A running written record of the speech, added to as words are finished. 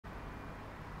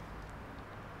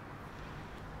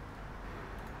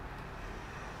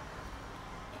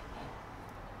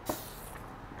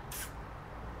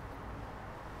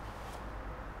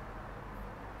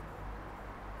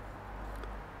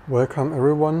Welcome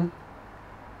everyone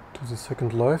to the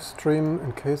second live stream,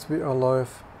 in case we are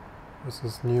live. This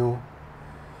is new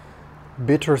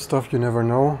beta stuff, you never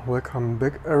know. Welcome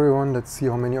back everyone. Let's see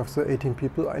how many of the 18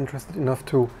 people are interested enough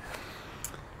to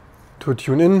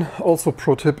tune in. Also,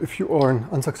 pro tip, if you are an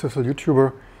unsuccessful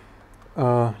YouTuber,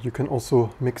 you can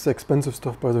also mix the expensive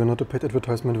stuff, by the way, not a paid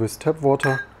advertisement, with tap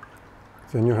water.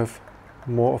 Then you have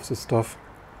more of the stuff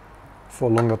for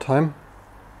a longer time.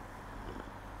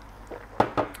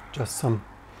 Just some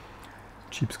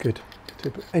cheapskate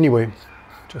tip. Anyway,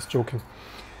 just joking.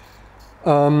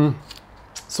 So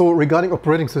regarding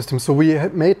operating systems, so we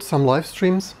had made some live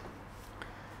streams.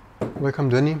 Welcome,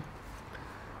 Danny.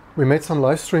 We made some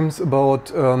live streams about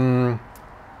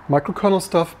microkernel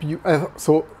stuff.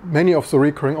 So many of the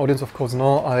recurring audience, of course,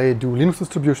 now I do Linux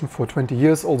distribution for 20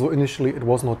 years. Although initially it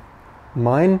was not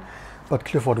mine, but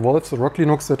Clifford Wolf, the Rock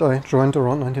Linux that I joined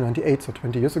around 1998, so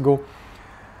 20 years ago.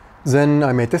 Then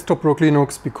I made desktop Rock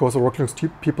Linux because the Rock Linux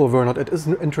people were not as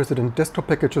interested in desktop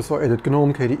packages, so I added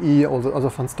GNOME, KDE, all the other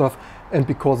fun stuff. And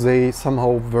because they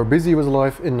somehow were busy with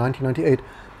life in 1998,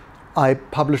 I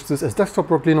published this as desktop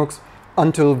Rock Linux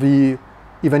until we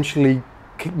eventually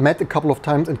met a couple of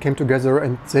times and came together,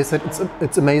 and they said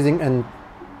it's amazing, and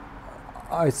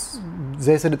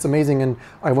they said it's amazing, and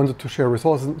I wanted to share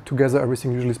resources together.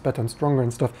 Everything usually is better and stronger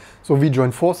and stuff. So we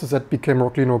joined forces. That became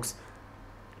Rock Linux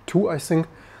 2, I think.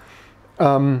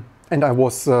 And I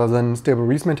was then stable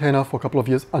release maintainer for a couple of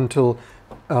years until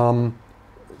the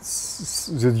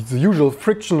usual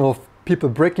friction of people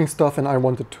breaking stuff, and I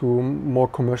wanted to more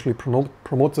commercially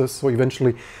promote this. So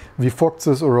eventually we forked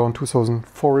this around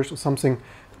 2004-ish or something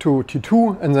to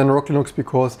T2, and then Rock Linux,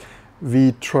 because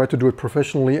we tried to do it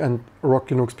professionally and Rock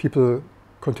Linux people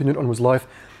continued on with life.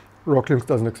 Rock Linux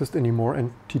doesn't exist anymore,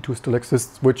 and T2 still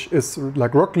exists, which is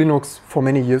like Rock Linux for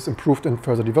many years, improved and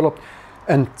further developed.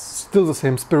 And still the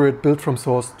same spirit, built from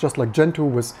source, just like Gentoo,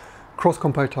 with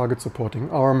cross-compiled targets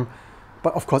supporting ARM,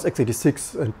 but of course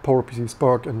x86 and PowerPC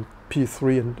Spark and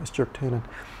P3 and SGOctane and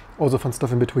all the fun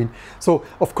stuff in between. So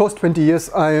of course 20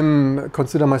 years I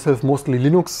consider myself mostly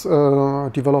Linux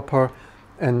developer,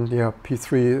 and yeah,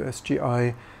 P3,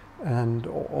 SGI, and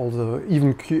all the,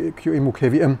 even QEMU,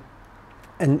 KVM,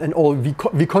 and all,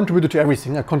 we contributed to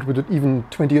everything. I contributed even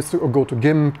 20 years ago to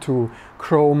GIMP, to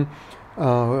Chrome,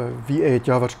 V8,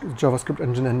 JavaScript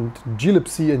engine, and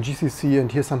glibc and GCC, and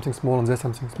here's something small and there's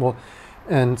something small,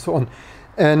 and so on.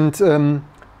 And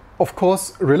of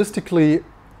course, realistically,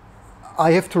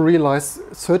 I have to realize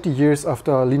 30 years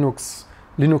after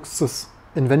Linux's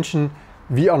invention,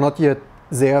 we are not yet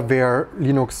there where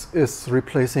Linux is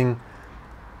replacing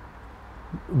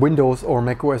Windows or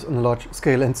macOS on a large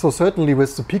scale. And so certainly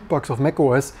with the peak bugs of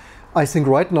macOS, I think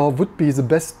right now would be the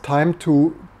best time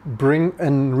to bring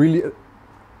a really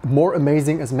more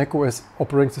amazing as macOS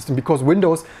operating system, because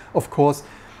Windows, of course,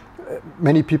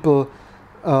 many people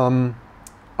are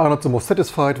not the most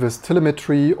satisfied with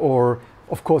telemetry or,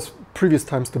 of course, previous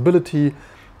time stability,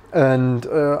 and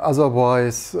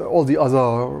otherwise all the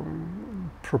other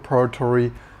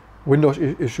proprietary Windows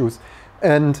issues.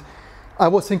 And I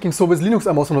was thinking, so with Linux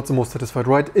I'm also not the most satisfied,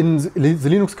 right? In the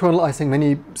Linux kernel I think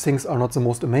many things are not the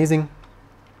most amazing.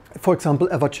 For example,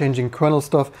 ever-changing kernel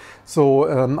stuff. So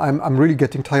I'm really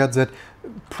getting tired that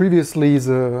previously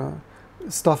the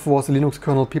stuff was the Linux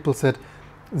kernel. People said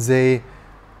they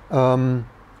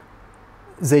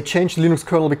changed the Linux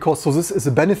kernel because, so this is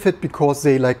a benefit because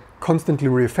they like constantly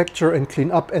refactor and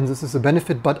clean up, and this is a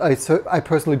benefit. But I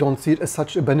personally don't see it as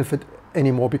such a benefit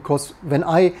anymore, because when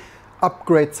I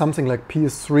upgrade something like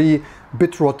PS3,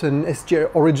 Bitrotten,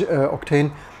 SGI,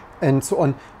 Octane, and so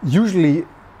on, usually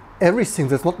everything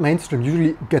that's not mainstream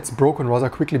usually gets broken rather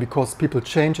quickly, because people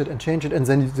change it, and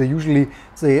then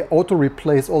they auto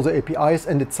replace all the APIs,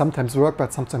 and it sometimes works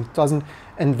but sometimes doesn't.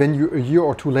 And when you, a year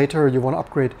or two later, you want to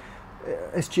upgrade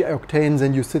SGI Octane,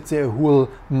 then you sit there a whole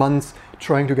month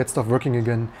trying to get stuff working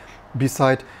again.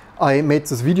 Beside, I made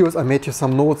these videos, I made here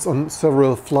some notes on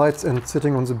several flights and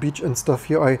sitting on the beach and stuff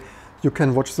here. You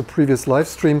can watch the previous live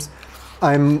streams.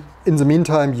 I'm, in the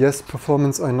meantime, yes,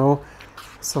 performance, I know.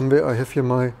 Somewhere I have here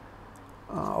my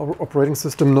operating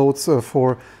system notes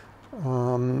for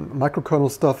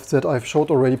microkernel stuff that I've showed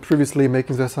already previously,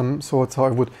 making there some sorts how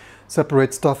I would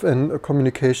separate stuff and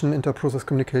communication, inter-process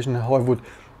communication, how I would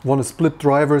want to split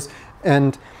drivers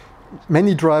and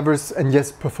many drivers, and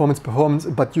yes, performance,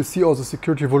 but you see also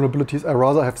security vulnerabilities. I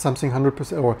rather have something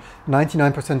 100% or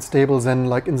 99% stable than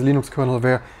like in the Linux kernel,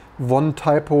 where one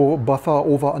typo, buffer,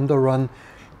 over, underrun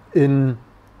in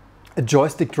a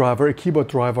joystick driver, a keyboard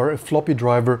driver, a floppy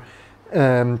driver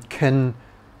can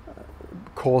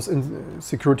cause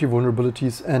security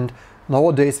vulnerabilities. And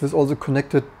nowadays, with all the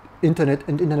connected internet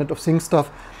and Internet of Things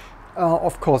stuff.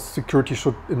 Of course, security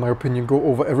should, in my opinion, go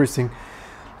over everything.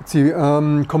 Let's see,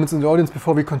 comments in the audience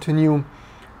before we continue.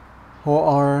 How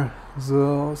are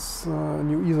those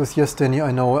new users? Yes, Danny,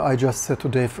 I know. I just said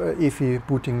today, EFI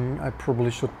booting, I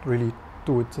probably should really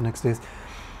do it the next days.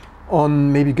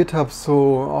 On maybe GitHub,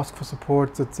 so ask for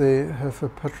support that they have a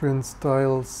Patreon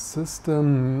style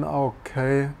system.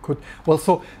 Okay, good. Well,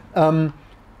 so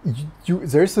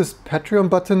there's this Patreon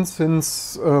button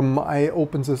since I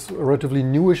opened this relatively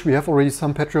newish. We have already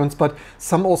some Patreons, but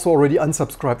some also already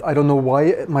unsubscribed. I don't know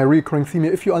why. My recurring theme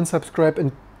here, if you unsubscribe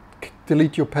and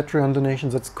delete your Patreon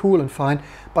donations, that's cool and fine,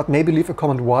 but maybe leave a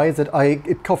comment why. That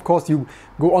of course you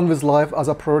go on with life,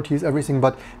 other priorities, everything,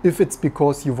 but if it's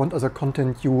because you want other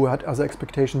content, you had other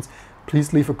expectations,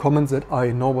 please leave a comment that I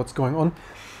know what's going on.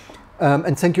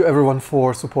 And thank you everyone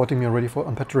for supporting me already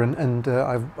on Patreon, and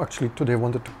I've actually today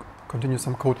wanted to continue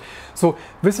some code. So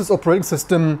with this operating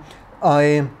system,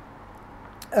 I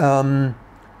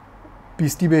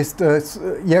BSD-based,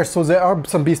 yeah, so there are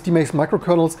some BSD-based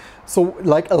microkernels. So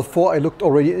like L4, I looked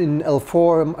already in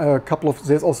L4, a couple of,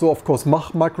 there's also of course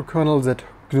Mach microkernel that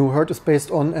GNU-Hurt is based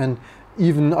on, and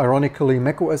even ironically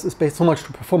macOS is based so much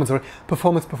to performance, right?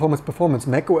 Performance.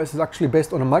 macOS is actually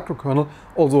based on a microkernel,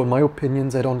 although in my opinion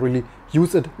they don't really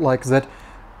use it like that.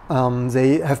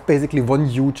 They have basically one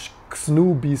huge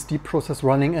GNU BSD process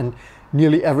running and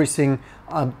nearly everything,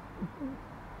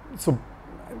 so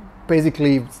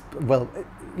basically, well,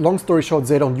 long story short,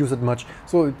 they don't use it much,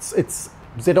 so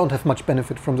they don't have much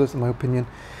benefit from this, in my opinion.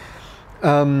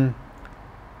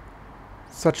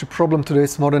 Such a problem today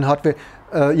is modern hardware.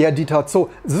 Yeah, Dieter. So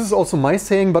this is also my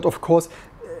saying, but of course,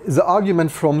 the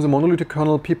argument from the monolithic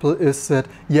kernel people is that,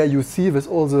 yeah, you see with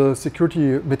all the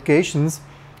security mitigations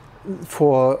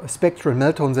for Spectre and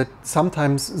Meltdown that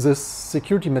sometimes this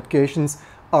security mitigations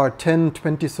are 10,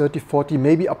 20, 30, 40,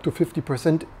 maybe up to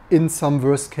 50% in some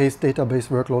worst case database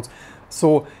workloads.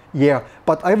 So yeah,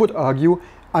 but I would argue,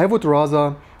 I would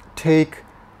rather take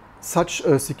such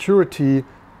a security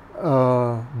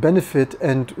benefit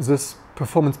and this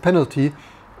performance penalty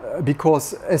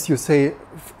because, as you say,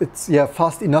 it's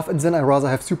fast enough, and then I rather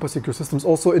have super secure systems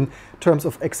also in terms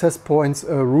of access points,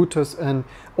 routers, and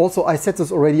also I said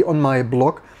this already on my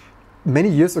blog many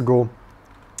years ago.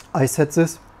 I said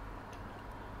this,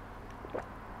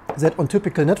 that on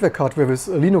typical network hardware with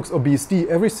Linux or BSD,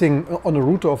 everything on a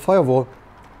router or firewall,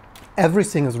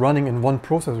 everything is running in one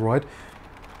process, right?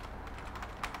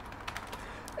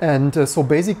 And so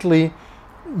basically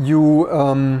you,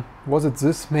 was it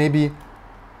this maybe?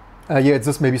 Yeah, it's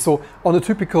this maybe. So on a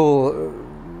typical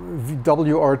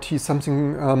WRT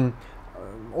something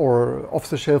or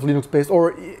off-the-shelf Linux-based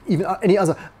or even any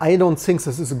other, I don't think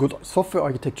this is a good software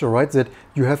architecture, right? That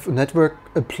you have a network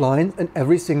appliance and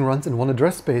everything runs in one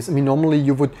address space. I mean, normally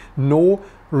you would, no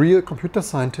real computer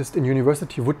scientist in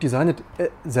university would design it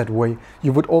that way.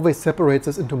 You would always separate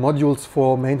this into modules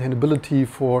for maintainability,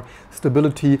 for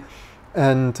stability,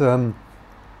 and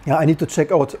yeah, I need to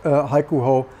check out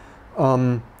Haiku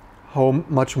how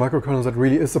much microkernels that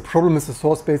really is. The problem is the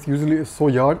source space usually is so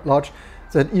large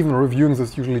that even reviewing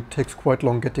this usually takes quite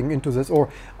long getting into this, or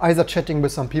either chatting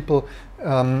with some people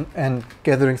and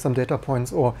gathering some data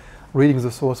points or reading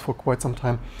the source for quite some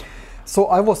time. So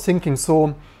I was thinking,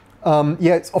 so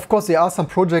yeah, of course there are some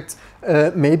projects,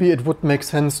 maybe it would make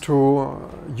sense to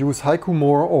use Haiku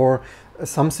more or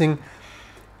something.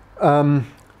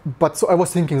 But so I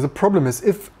was thinking, the problem is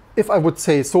if I would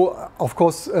say, so of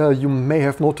course you may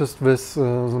have noticed with the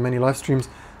many live streams,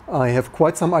 I have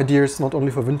quite some ideas, not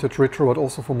only for vintage retro, but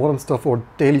also for modern stuff or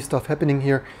daily stuff happening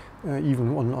here,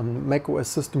 even on macOS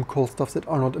system call stuff that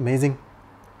are not amazing.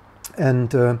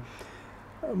 And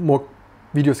more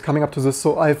videos coming up to this.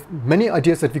 So I have many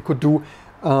ideas that we could do.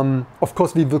 Of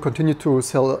course, we will continue to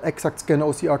sell exact scan,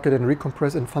 OCRKit, and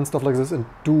recompress and fun stuff like this and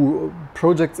do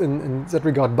projects in that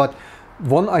regard. But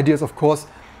one idea is, of course,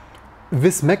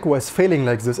 with macOS failing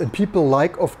like this, and people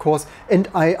like, of course, and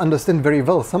I understand very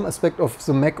well, some aspect of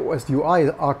the macOS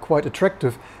UI are quite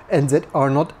attractive and that are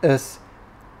not as,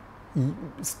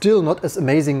 still not as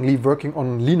amazingly working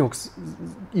on Linux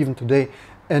even today.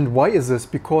 And why is this?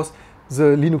 Because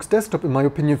the Linux desktop, in my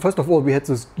opinion, first of all, we had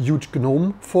this huge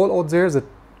GNOME fallout there, that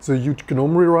the huge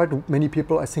GNOME rewrite many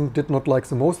people I think did not like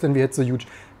the most. Then we had the huge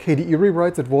KDE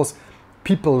rewrite that was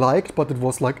people liked, but it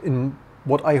was like, in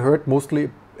what I heard, mostly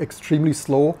extremely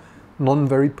slow,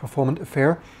 non-very performant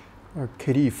affair.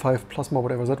 KDE 5 Plasma,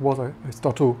 whatever that was, I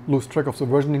start to lose track of the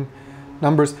versioning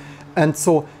numbers. And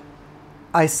so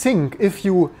I think if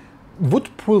you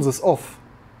would pull this off,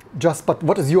 just, but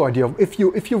what is your idea? If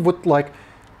you would like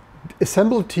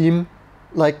assemble a team,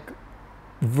 like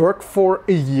work for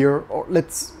a year, or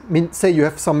say you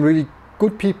have some really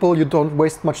good people, you don't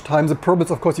waste much time. The problem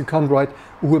is, of course, you can't write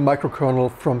a whole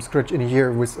microkernel from scratch in a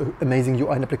year with amazing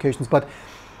UI applications, but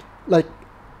like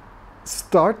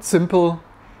start simple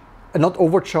and not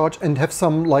overcharge and have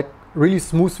some like really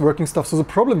smooth working stuff. So the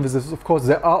problem with this is, of course,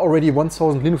 there are already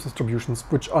 1000 Linux distributions,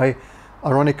 which I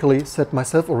ironically said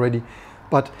myself already.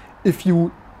 But if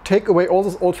you take away all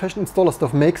this old-fashioned installer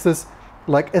stuff, makes this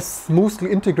like as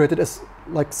smoothly integrated as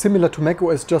like similar to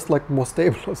macOS, just like more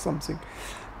stable or something.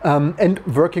 And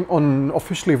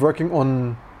officially working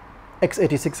on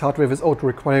x86 hardware without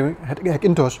requiring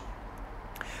Hackintosh.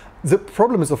 The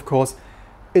problem is, of course,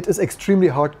 it is extremely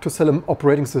hard to sell an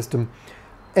operating system.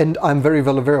 And I'm very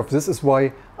well aware of this. Is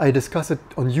why I discuss it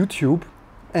on YouTube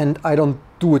and I don't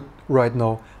do it right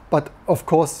now. But of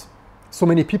course, so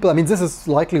many people, I mean, this is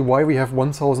likely why we have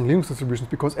 1000 Linux distributions,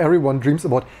 because everyone dreams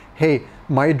about, hey,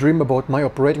 my dream about my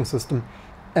operating system.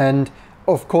 And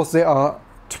of course, there are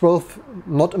 12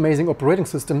 not amazing operating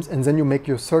systems, and then you make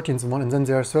your 13th one, and then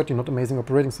there are 13 not amazing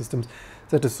operating systems.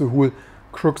 That is the whole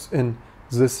crux in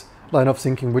this line of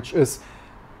thinking, which is,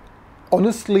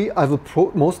 honestly, I will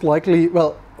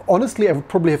honestly, I would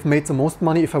probably have made the most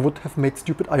money if I would have made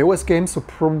stupid iOS games. So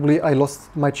probably I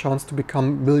lost my chance to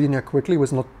become millionaire quickly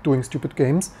with not doing stupid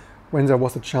games when there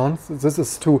was a chance. This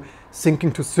is to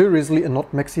thinking too seriously and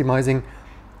not maximizing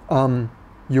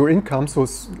your income. So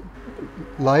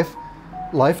life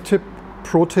tip,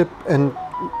 pro tip, and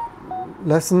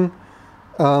lesson: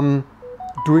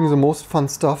 doing the most fun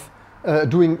stuff,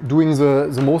 doing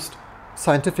the most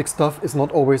scientific stuff is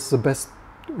not always the best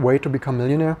way to become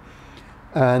millionaire.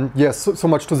 And yes, so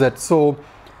much to that. So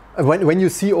when you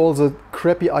see all the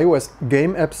crappy iOS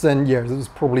game apps, then yeah, this is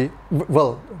probably,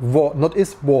 well, it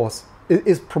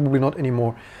is probably not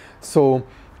anymore. So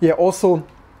yeah, also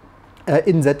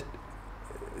in that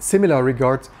similar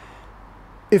regard,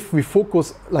 if we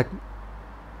focus, like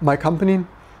my company,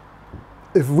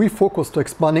 if we focus to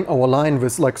expanding our line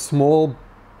with like small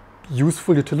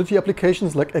useful utility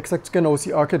applications like ExactScan,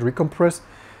 OC Arcade, Recompress,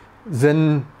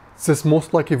 then this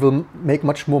most likely will make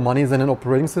much more money than an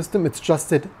operating system. It's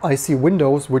just that I see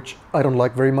Windows, which I don't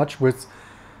like very much, with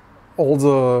all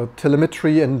the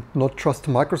telemetry and not trust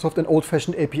Microsoft and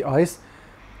old-fashioned APIs.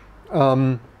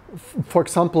 For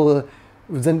example,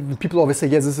 then people always say,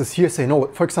 yes, this is hearsay. No,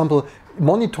 for example,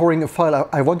 monitoring a file,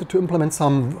 I wanted to implement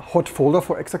some hot folder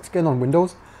for ExactScan on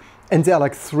Windows, and there are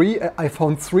like I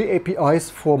found three APIs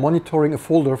for monitoring a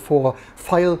folder for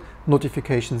file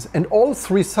notifications, and all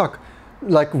three suck.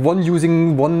 Like one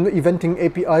using one eventing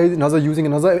API, another using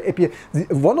another API.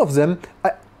 One of them,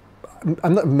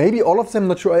 I'm not, maybe all of them,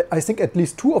 not sure. I think at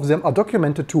least two of them are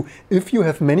documented to, if you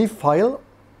have many file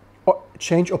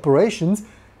change operations,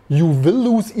 you will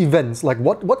lose events. Like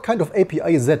what kind of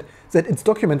API is that? That it's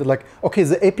documented like, okay,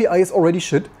 the API is already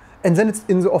shit, and then it's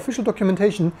in the official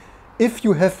documentation. If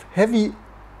you have heavy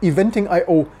eventing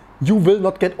I/O, you will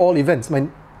not get all events. I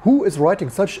mean, who is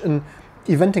writing such an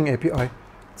eventing API?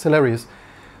 It's hilarious.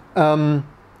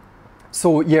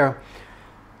 So yeah,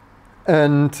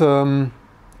 and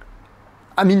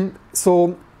I mean,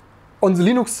 so on the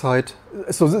Linux side,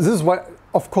 so this is why,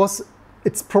 of course,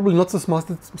 it's probably not the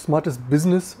smartest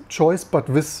business choice, but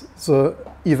with the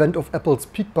event of Apple's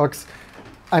peak bugs,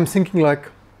 I'm thinking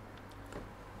like,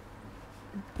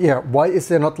 yeah, why is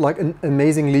there not like an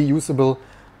amazingly usable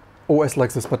OS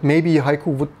like this? But maybe Haiku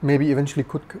would maybe eventually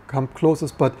could come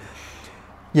closest, but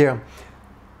yeah.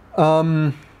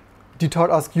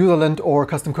 Detard asked userland or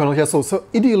custom kernel. Yeah, so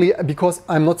ideally, because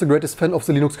I'm not the greatest fan of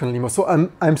the Linux kernel anymore, so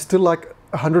I'm still like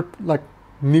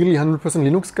nearly 100%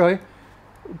 Linux guy,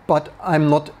 but I'm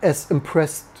not as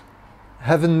impressed.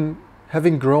 Having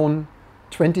grown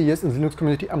 20 years in the Linux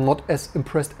community, I'm not as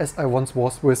impressed as I once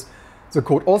was with the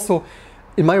code. Also,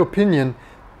 in my opinion,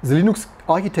 the Linux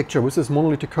architecture with this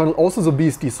monolithic kernel, also the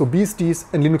BSDs, so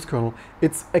BSDs and Linux kernel,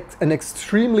 it's an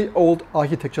extremely old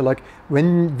architecture. Like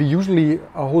when we usually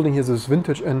are holding here this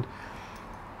vintage and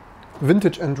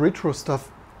retro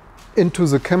stuff into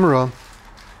the camera,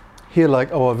 here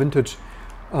like our vintage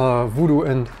Voodoo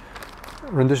and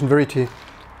Rendition Verity,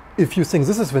 if you think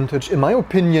this is vintage, in my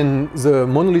opinion, the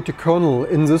monolithic kernel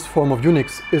in this form of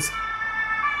Unix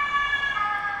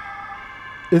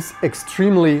is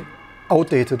extremely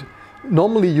outdated.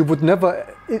 Normally you would never,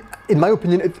 in my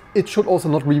opinion, it should also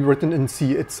not be written in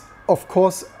C. It's, of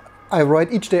course,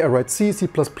 each day I write C, C++,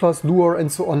 Lua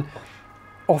and so on.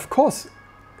 Of course,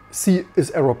 C is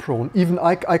error prone. Even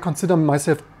I consider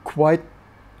myself quite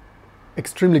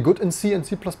extremely good in C and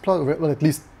C++, well, at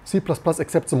least C++,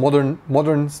 except the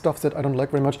modern stuff that I don't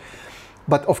like very much.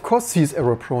 But of course C is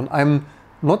error prone. I'm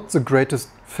not the greatest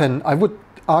fan.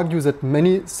 argue that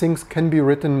many things can be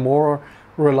written more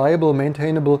reliable,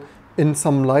 maintainable in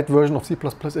some light version of C++,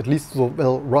 at least. So,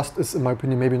 well, Rust is, in my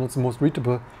opinion, maybe not the most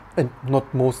readable and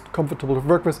not most comfortable to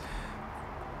work with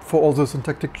for all the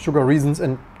syntactic sugar reasons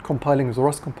and compiling with the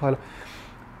Rust compiler.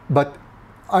 But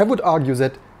I would argue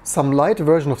that some light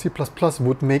version of C++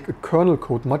 would make a kernel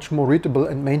code much more readable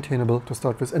and maintainable to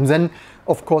start with. And then,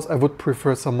 of course, I would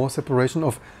prefer some more separation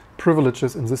of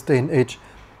privileges in this day and age.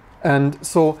 And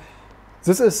so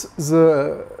this is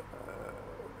the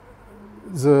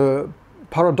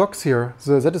paradox here.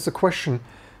 That is the question.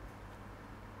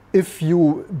 If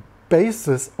you base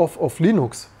this off of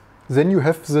Linux, then you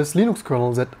have this Linux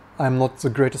kernel that I'm not the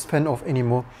greatest fan of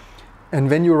anymore. And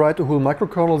when you write a whole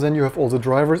microkernel, then you have all the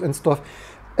drivers and stuff.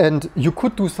 And you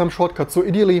could do some shortcuts. So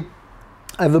ideally,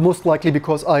 I will most likely,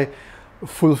 because I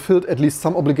fulfilled at least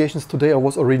some obligations today, I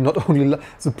was already not only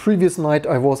the previous night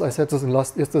I said this in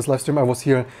yesterday's live stream, I was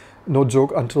here, no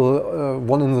joke, until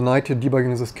 1 in the night here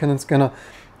debugging this Canon scanner.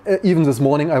 Even this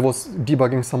morning I was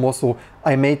debugging some more, so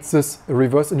I made this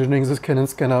reverse engineering. This Canon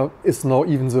scanner is now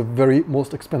even the very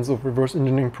most expensive reverse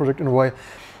engineering project in a while.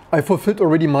 I fulfilled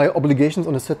already my obligations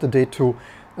on a Saturday to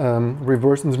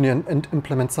reverse engineer and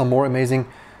implement some more amazing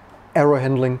error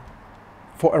handling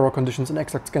for error conditions in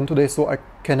ExactScan today, so I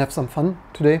can have some fun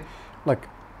today, like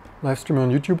live streaming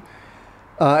on YouTube.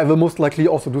 I will most likely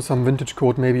also do some vintage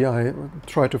code. Maybe I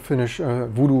try to finish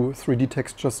Voodoo 3D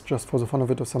text just for the fun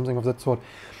of it or something of that sort.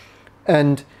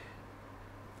 And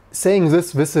saying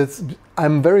this,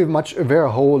 I'm very much aware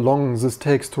how long this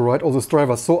takes to write all these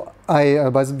drivers. So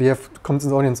we have comments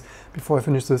in the audience before I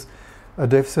finish this.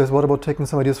 Dave says, what about taking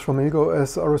some ideas from Amigo,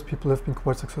 as ROS people have been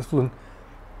quite successful in?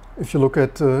 If you look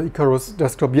at Icarus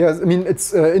desktop, yes, I mean,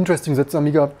 it's interesting that the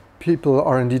Amiga people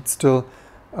are indeed still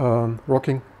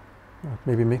rocking.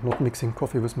 Maybe not mixing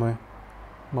coffee with my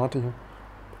mate here.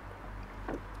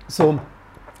 So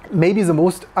maybe the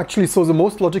most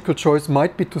logical choice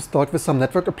might be to start with some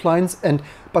network appliance.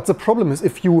 But the problem is,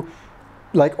 if you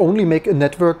like only make a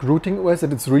network routing OS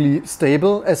that it's really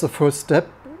stable as a first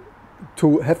step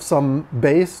to have some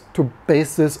base to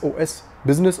base this OS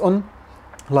business on,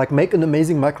 like make an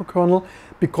amazing microkernel,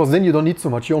 because then you don't need so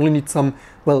much. You only need some,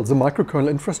 well, the microkernel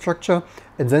infrastructure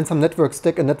and then some network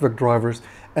stack and network drivers.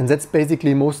 And that's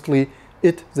basically mostly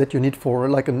it that you need for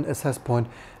like an SS point.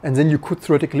 And then you could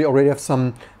theoretically already have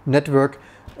some network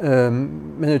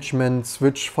management,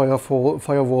 switch,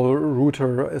 firewall,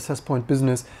 router, SS point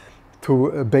business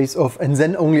to base off. And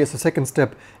then only as a second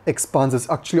step expands this.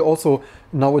 Actually also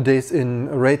nowadays in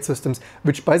RAID systems,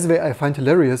 which by the way I find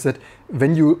hilarious, that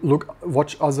when you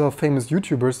watch other famous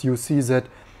YouTubers, you see that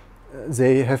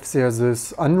they have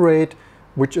this Unraid,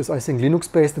 which is I think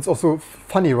Linux based. It's also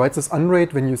funny, right? This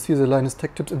Unraid, when you see the Linus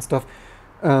Tech Tips and stuff,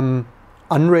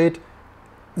 Unraid,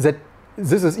 that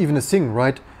this is even a thing,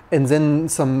 right? And then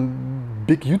some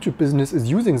big YouTube business is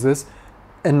using this,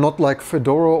 and not like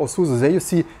Fedora or SUSE. There you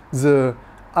see the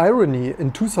irony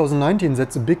in 2019 that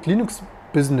the big Linux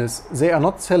business, they are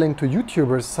not selling to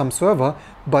YouTubers some server,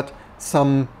 but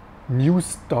some new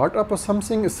startup or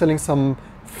something is selling some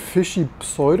fishy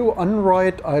pseudo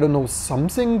Unraid, I don't know,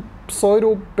 something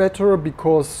pseudo better,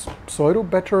 because pseudo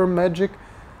better magic.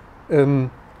 Well,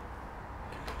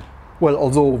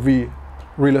 although we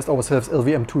realized ourselves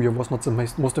LVM2 here was not the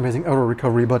most amazing error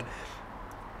recovery, but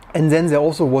and then there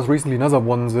also was recently another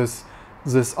one, this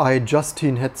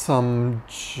iJustine had some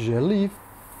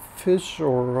jellyfish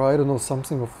or I don't know,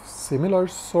 something of similar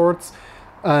sorts.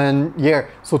 And yeah,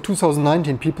 so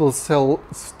 2019 people sell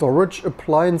storage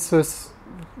appliances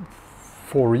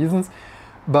for reasons,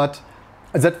 but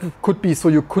that could be, so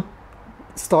you could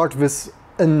start with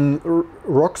a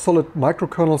rock solid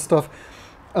microkernel stuff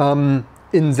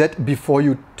in that before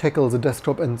you tackle the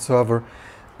desktop and server.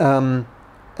 And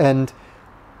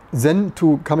then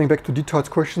coming back to Dieter's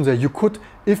question there, you could,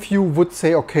 if you would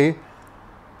say, okay,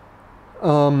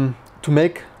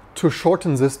 to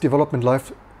shorten this development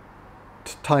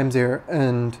lifetime there,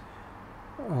 and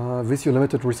with your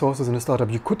limited resources in a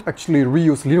startup, you could actually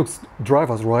reuse Linux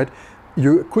drivers, right?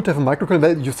 You could have a microkernel.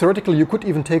 Well, theoretically, you could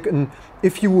even take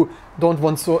if you don't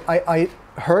want. So I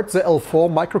heard the L4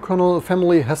 microkernel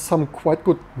family has some quite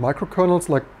good microkernels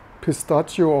like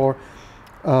Pistachio or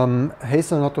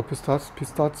hazelnut or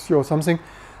pistachio or something.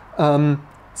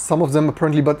 Some of them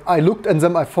apparently, but I looked at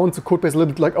them, I found the code base a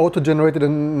little bit like auto-generated,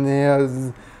 and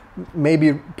yeah,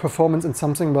 maybe performance in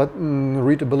something, but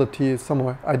readability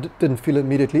somewhere. I didn't feel it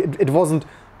immediately. It wasn't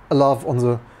a love on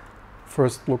the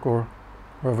first look, or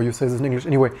however you say this in English.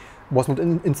 Anyway, was not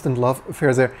an instant love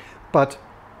affair there. But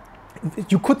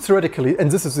you could theoretically,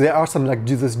 and there are some like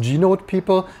this G-Node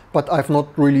people, but I've not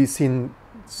really seen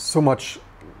so much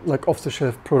like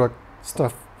off-the-shelf product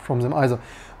stuff from them either.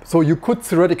 So you could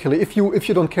theoretically, if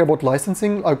you don't care about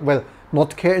licensing, like, well,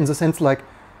 not care in the sense like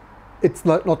it's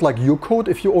not like your code.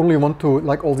 If you only want to,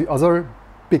 like all the other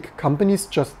big companies,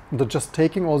 just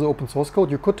taking all the open source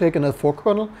code, you could take an L4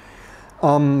 kernel,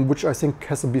 which I think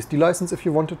has a BSD license if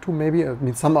you wanted to, maybe. I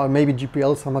mean, some are maybe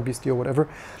GPL, some are BSD or whatever.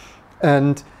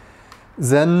 And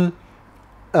then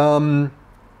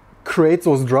create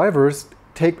those drivers,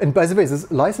 and by the way,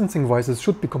 this licensing-wise, this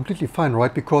should be completely fine,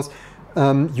 right? Because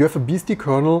you have a BSD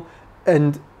kernel,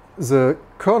 and the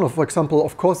kernel, for example,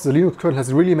 of course, the Linux kernel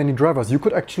has really many drivers. You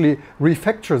could actually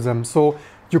refactor them. So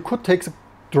you could take the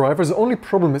drivers. The only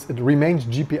problem is it remains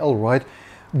GPL, right?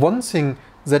 One thing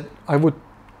that I would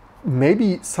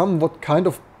maybe somewhat kind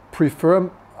of prefer,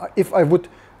 if I would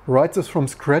write this from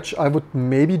scratch, I would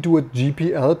maybe do a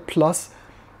GPL plus,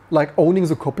 like owning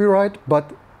the copyright,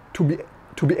 but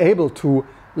to be able to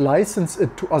license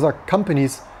it to other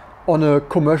companies on a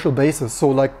commercial basis. So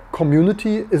like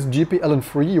community is GPL and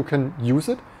free, you can use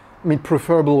it. I mean,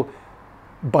 preferable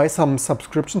buy some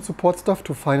subscription support stuff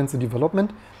to finance the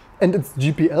development. And it's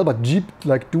GPL, but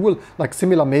like dual, like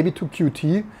similar maybe to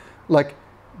Qt, like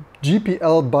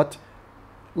GPL, but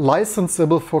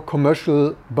licensable for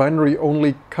commercial binary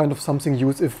only kind of something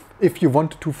used if you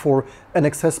wanted to for an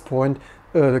access point,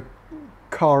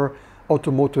 car,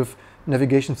 automotive,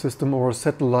 navigation system or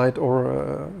satellite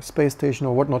or space station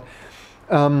or whatnot,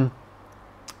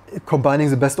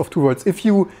 combining the best of two worlds. If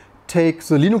you take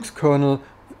the Linux kernel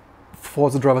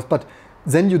for the drivers, but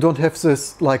then you don't have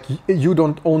this, like you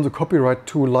don't own the copyright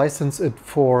to license it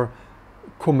for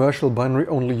commercial binary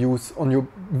only use on your,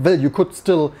 well, you could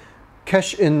still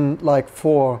cash in like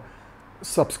for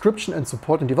subscription and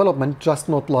support and development, just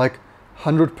not like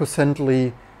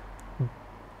 100%ly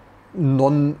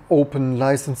non-open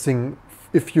licensing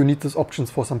if you need these options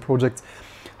for some projects.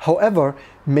 However,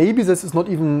 maybe this is not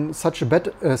even such a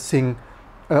bad thing,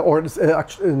 or it's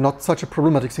actually not such a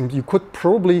problematic thing. You could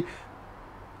probably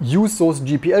use those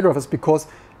GPL drivers because,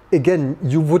 again,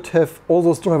 you would have all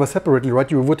those drivers separately, right?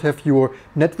 You would have your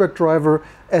network driver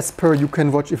as per you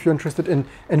can watch if you're interested in,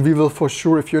 and we will for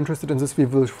sure, if you're interested in this, we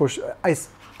will for sure,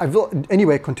 I will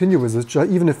anyway continue with this,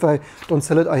 even if I don't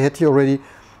sell it. I had here already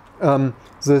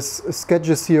this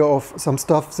sketches here of some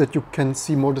stuff that you can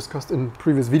see more discussed in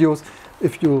previous videos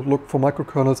if you look for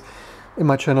microkernels in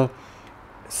my channel.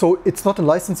 So it's not a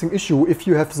licensing issue if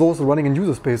you have those running in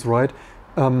user space, right?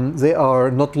 They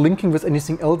are not linking with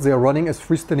anything else. They are running as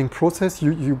freestanding process.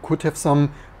 You could have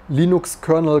some Linux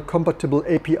kernel compatible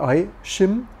API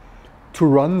shim to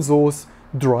run those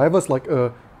drivers, like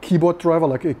a keyboard driver,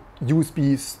 like a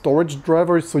USB storage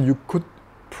driver. So you could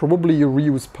probably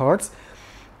reuse parts.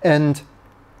 And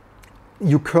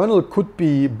your kernel could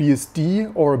be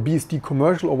BSD or BSD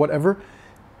commercial or whatever,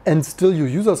 and still your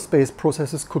user space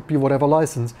processes could be whatever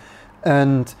license.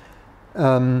 And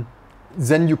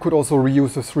then you could also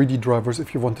reuse the 3D drivers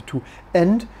if you wanted to.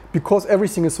 And because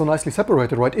everything is so nicely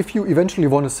separated, right? If you eventually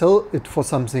want to sell it for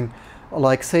something,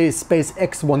 like say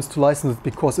SpaceX wants to license it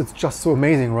because it's just so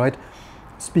amazing, right?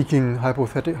 Speaking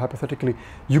hypothetically,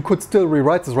 you could still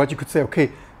rewrite this, right? You could say,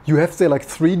 okay, you have say like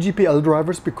 3 GPL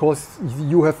drivers because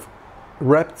you have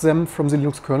wrapped them from the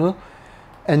Linux kernel.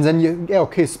 And then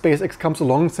okay, SpaceX comes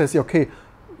along and says, okay,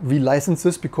 we license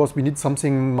this because we need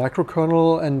something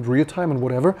microkernel and real time and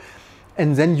whatever.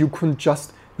 And then you can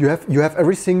just, you have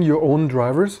everything, your own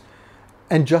drivers,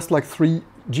 and just like 3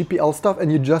 GPL stuff,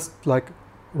 and you just like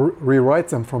rewrite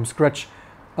them from scratch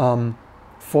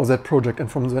for that project.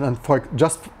 And from then, and for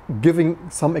just giving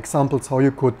some examples how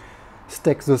you could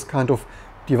stack this kind of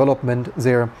development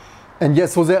there. And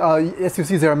yes, so there are, as you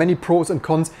see, there are many pros and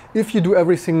cons. If you do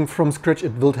everything from scratch,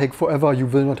 it will take forever. You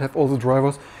will not have all the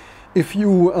drivers. If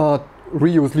you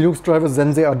reuse Linux drivers,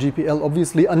 then they are GPL,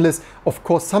 obviously, unless, of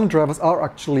course, some drivers are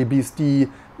actually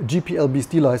BSD, GPL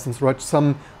BSD license, right?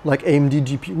 Some, like AMD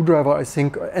GPU driver, I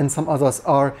think, and some others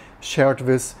are shared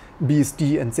with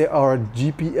BSD, and they are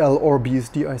GPL or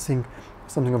BSD, I think,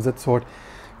 something of that sort.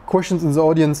 Questions in the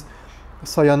audience.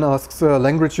 Sayan asks,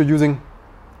 language you're using.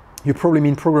 You probably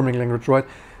mean programming language, right?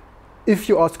 If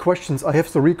you ask questions, I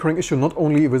have the recurring issue not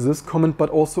only with this comment,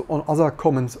 but also on other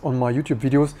comments on my YouTube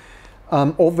videos.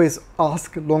 Always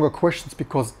ask longer questions,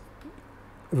 because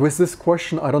with this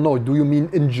question, I don't know, do you mean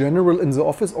in general in the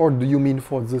office, or do you mean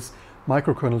for this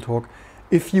microkernel talk?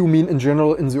 If you mean in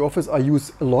general in the office, I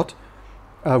use a lot.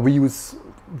 We use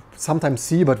sometimes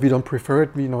C, but we don't prefer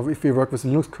it. We, if we work with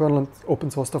Linux kernel and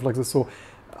open source stuff like this, so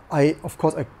of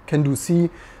course I can do C.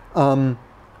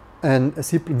 And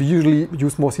C, we usually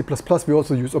use more C++. We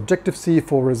also use Objective-C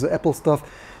for the Apple stuff.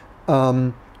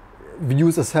 we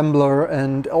use assembler,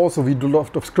 and also we do a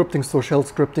lot of scripting, so shell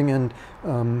scripting and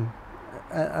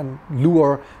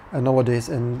Lua nowadays,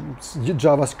 and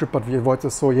JavaScript, but we avoid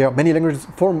this. So yeah, many languages.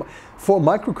 For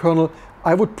microkernel,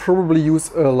 I would probably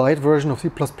use a light version of C++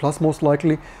 most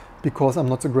likely, because I'm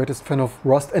not the greatest fan of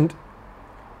Rust, and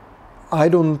I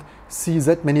don't see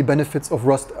that many benefits of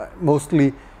Rust,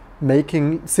 mostly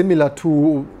making similar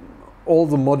to all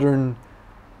the modern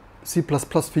C++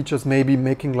 features, maybe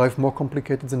making life more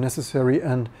complicated than necessary,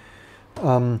 and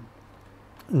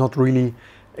not really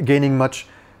gaining much.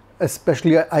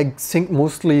 Especially, I think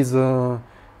mostly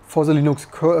for the Linux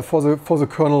for the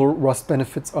kernel, Rust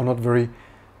benefits are not very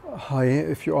high,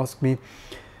 if you ask me.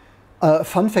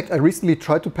 Fun fact: I recently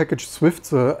tried to package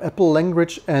Swift, the Apple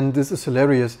language, and this is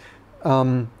hilarious.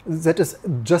 That is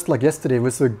just like yesterday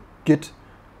with the Git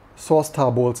source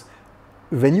tarballs.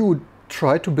 When you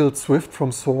try to build Swift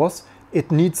from source,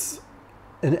 it needs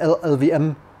an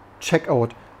LLVM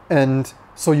checkout, and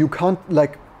so you can't,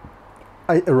 like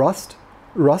Rust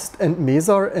and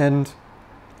Mesa and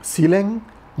CLang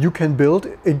you can build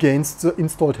against the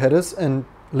installed headers and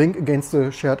link against the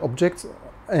shared objects,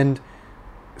 and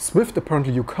Swift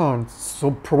apparently you can't.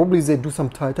 So probably they do some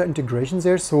tighter integration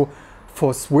there. So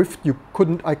for Swift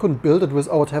I couldn't build it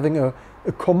without having a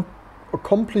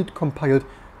complete compiled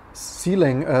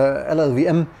CLang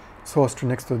LLVM source tree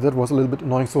next to it. That was a little bit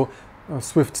annoying. So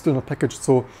Swift still not packaged.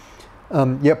 So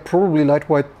yeah, probably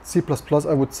lightweight C++,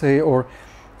 I would say, or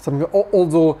something.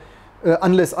 Although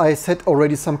unless I set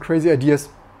already some crazy ideas,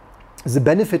 the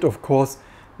benefit, of course,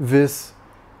 with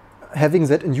having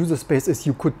that in user space is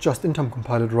you could just in-time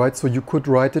compile it, right? So you could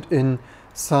write it in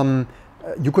some.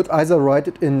 You could either write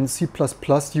it in C++,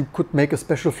 you could make a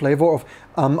special flavor of,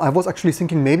 I was actually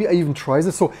thinking maybe I even try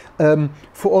this. So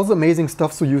for all the amazing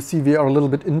stuff, so you see we are a little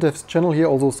bit in-depth channel here,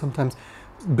 although sometimes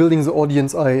building the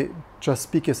audience, I just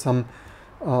speak as some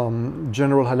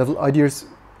general high-level ideas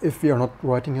if we are not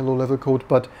writing a low-level code,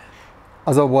 but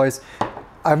otherwise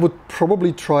I would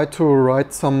probably try to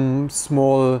write some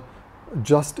small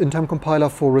just-in-time compiler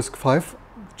for RISC-V,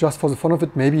 just for the fun of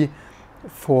it, maybe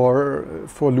for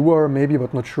Lua maybe,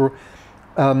 but not sure,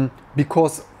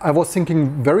 because I was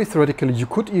thinking very theoretically, you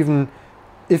could even,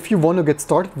 if you want to get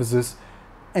started with this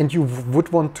and you would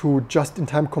want to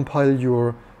just-in-time compile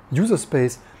your user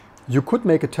space, you could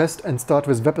make a test and start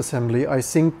with WebAssembly. I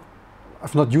think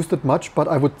I've not used it much, but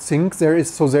I would think there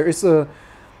is a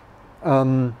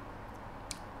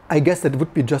I guess that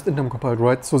would be just-in-time compiled,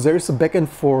 right? So there is a backend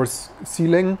for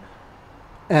CLang,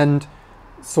 and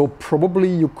so probably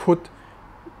you could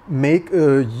make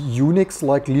a Unix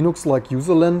like Linux like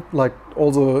userland, like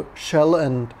all the shell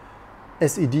and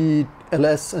SED,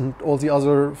 ls and all the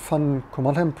other fun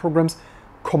command line programs,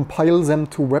 compile them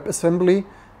to WebAssembly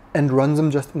and run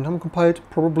them just in time compiled,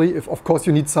 probably. If of course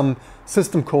you need some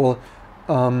system call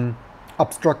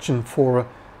abstraction for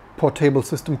portable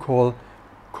system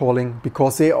calling,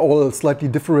 because they are all slightly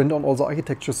different on all the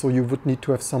architecture, so you would need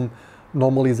to have some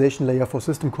normalization layer for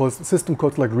system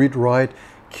calls like read, write,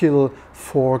 kill,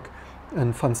 fork,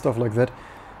 and fun stuff like that.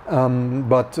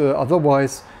 But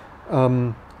otherwise,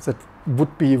 that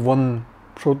would be one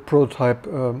prototype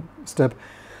step.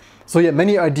 So yeah,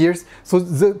 many ideas. So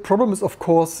the problem is, of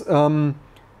course,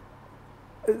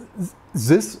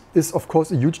 this is of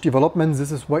course a huge development.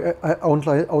 This is why I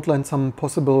outlined some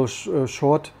possible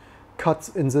shortcuts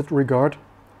in that regard.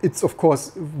 It's of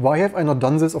course, why have I not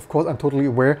done this? Of course, I'm totally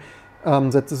aware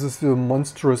that this is a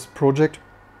monstrous project.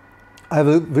 I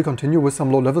will continue with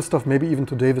some low-level stuff, maybe even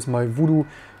today with my Voodoo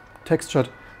textured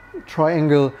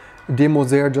triangle demo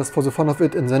there, just for the fun of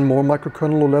it, and then more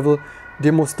microkernel low-level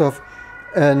demo stuff.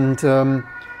 And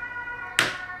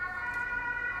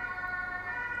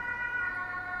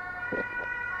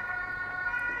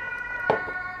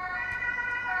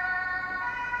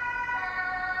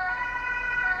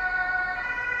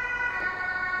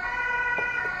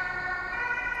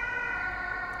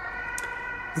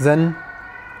then,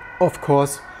 of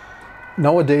course,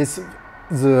 nowadays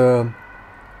the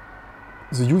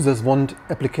users want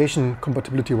application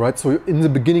compatibility, right? So in the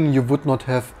beginning you would not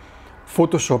have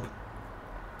Photoshop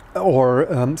or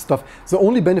stuff. The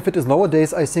only benefit is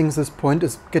nowadays, I think this point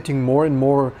is getting more and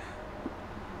more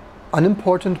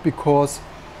unimportant, because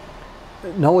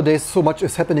nowadays so much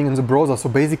is happening in the browser. So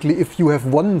basically, if you have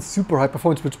one super high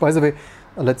performance, which by the way,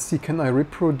 let's see, can I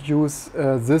reproduce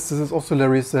this? This is also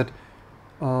hilarious that,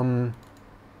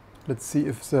 let's see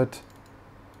if that,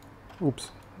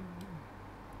 oops.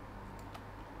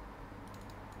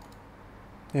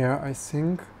 Yeah, I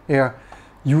think, yeah.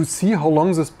 You see how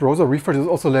long this browser refresh is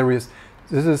also hilarious.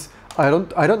 This is, I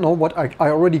don't know what I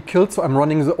already killed, so I'm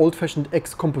running the old-fashioned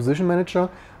X composition manager.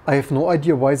 I have no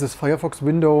idea why this Firefox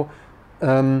window,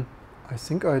 I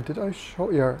think I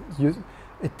show, yeah,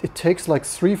 it takes like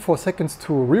 3-4 seconds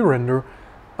to re-render.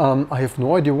 I have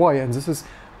no idea why, and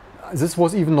this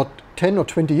was even not 10 or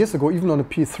 20 years ago, even on a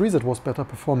P3 that was better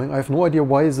performing. I have no idea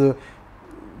why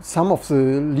some of the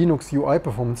Linux UI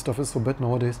performance stuff is so bad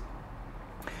nowadays.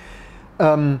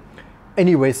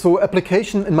 Anyway, so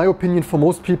application, in my opinion, for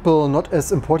most people, not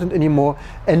as important anymore.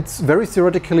 And very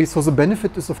theoretically, so the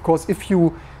benefit is, of course, if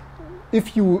you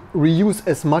reuse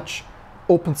as much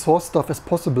open source stuff as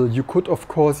possible, you could, of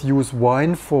course, use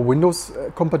Wine for Windows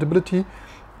compatibility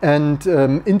and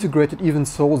integrate it even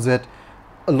so that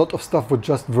a lot of stuff would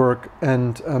just work.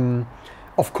 And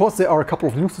of course, there are a couple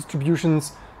of Linux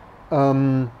distributions.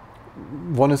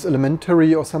 One is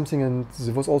Elementary or something, and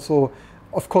there was also,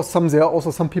 of course, there are also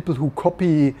some people who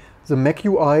copy the Mac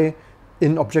UI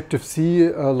in Objective-C,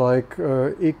 like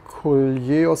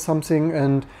Ecolier or something.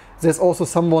 And there's also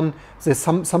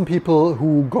some people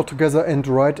who got together and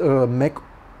write a Mac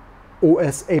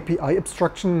OS API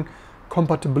abstraction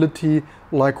compatibility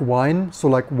like Wine. So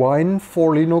like Wine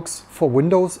for Linux, for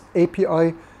Windows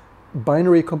API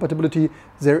binary compatibility.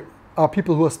 There are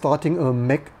people who are starting a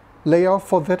Mac layer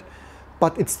for that,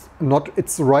 but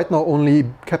it's right now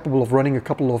only capable of running a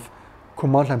couple of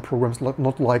command line programs,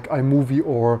 not like iMovie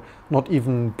or not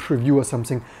even Preview or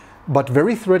something. But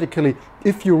very theoretically,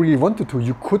 if you really wanted to,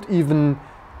 you could even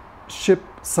ship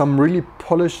some really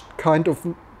polished kind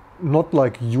of, not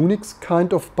like Unix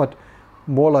kind of, but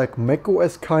more like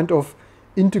macOS kind of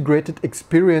integrated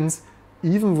experience,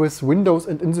 even with Windows,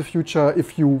 and in the future,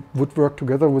 if you would work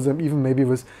together with them, even maybe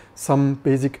with some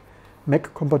basic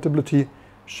Mac compatibility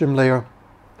shim layer,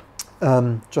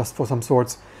 just for some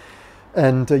sorts.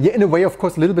 And yeah, in a way, of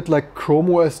course, a little bit like Chrome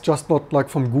OS, just not like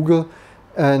from Google.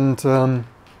 And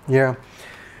yeah.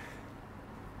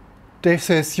 Dave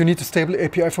says you need a stable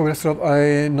API for desktop.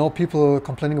 I know people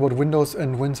complaining about Windows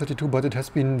and Win32, but it has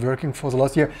been working for the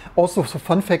last year. Also, so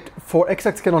fun fact, for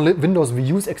Exascan on Windows, we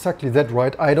use exactly that,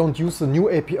 right? I don't use the new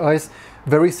APIs.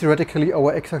 Very theoretically,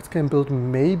 our Exascan build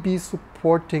may be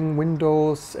supporting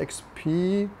Windows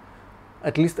XP.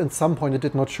 At least at some point, I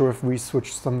did not sure if we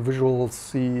switched some Visual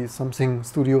C something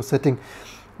studio setting,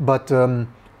 but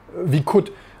we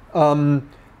could.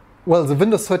 Well, the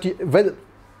Windows 30, well,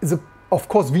 of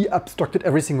course, we abstracted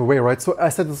everything away, right? So I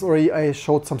said this already, I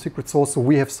showed some secret source. So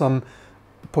we have some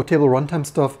portable runtime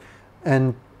stuff,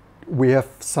 and we have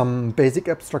some basic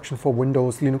abstraction for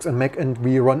Windows, Linux, and Mac, and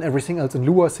we run everything else in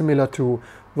Lua, similar to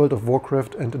World of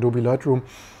Warcraft and Adobe Lightroom.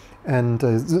 And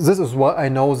this is why I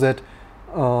know that,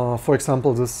 for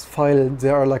example, this file,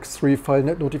 there are like 3 file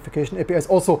net notification APIs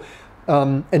also,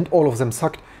 and all of them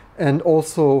sucked. And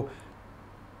also,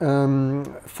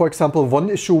 for example, one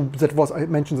issue that was, I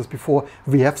mentioned this before,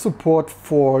 we have support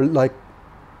for like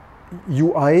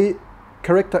UI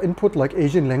character input, like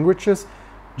Asian languages,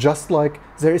 just like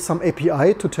there is some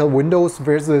API to tell Windows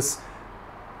where this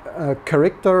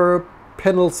character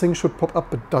panel thing should pop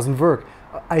up, but it doesn't work.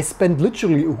 I spent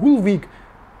literally a whole week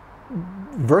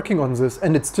working on this,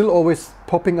 and it's still always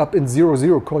popping up in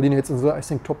 00 coordinates in the, I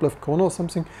think, top left corner or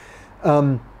something.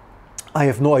 I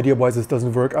have no idea why this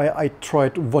doesn't work. I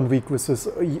tried 1 week with this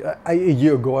a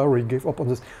year ago. I already gave up on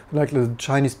this. Like the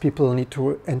Chinese people need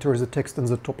to enter the text in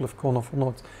the top left corner for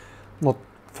not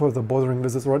further bothering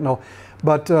with this right now.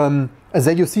 But as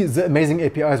you see, the amazing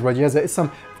APIs, right? Yeah, there is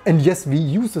some, and yes, we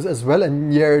use this as well,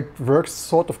 and yeah, it works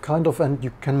sort of, kind of, and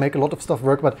you can make a lot of stuff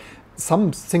work. But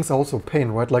some things are also a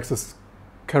pain, right? Like this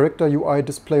character UI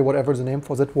display, whatever the name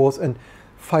for that was, and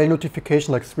file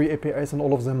notification, like 3 APIs, and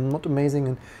all of them not amazing.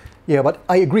 And yeah, but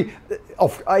I agree.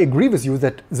 I agree with you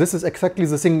that this is exactly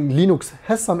the thing. Linux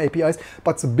has some APIs,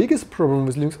 but the biggest problem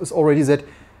with Linux is already that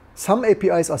some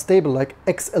APIs are stable, like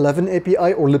X11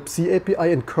 API or libc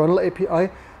API and kernel API,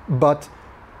 but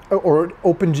or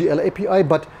OpenGL API.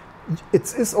 But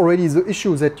it is already the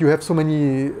issue that you have so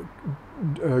many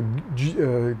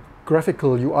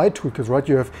graphical UI toolkits, right?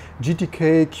 You have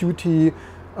GTK, Qt,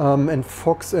 and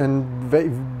Fox and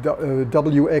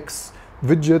WX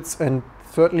widgets and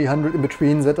 100 in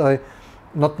between that I,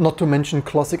 not to mention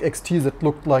Classic XT that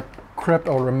looked like crap,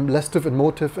 or Restive and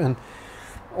Motif and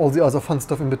all the other fun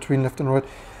stuff in between, left and right.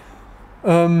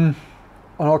 On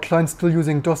our client, still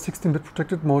using DOS 16-bit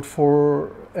protected mode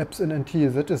for apps in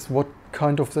NT. That is what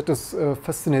kind of, that is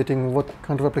fascinating. What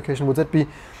kind of application would that be?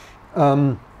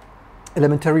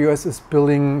 Elementary OS is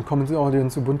building Commons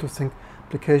Audience Ubuntu Sync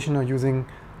application, are using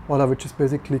Vala, which is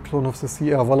basically a clone of the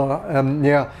CR Vala.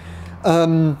 Yeah.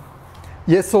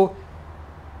 Yeah, so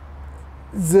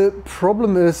The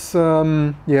problem is,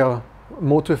 yeah,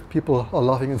 motive people are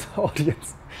laughing in the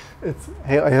audience. It's,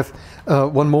 hey, I have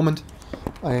one moment.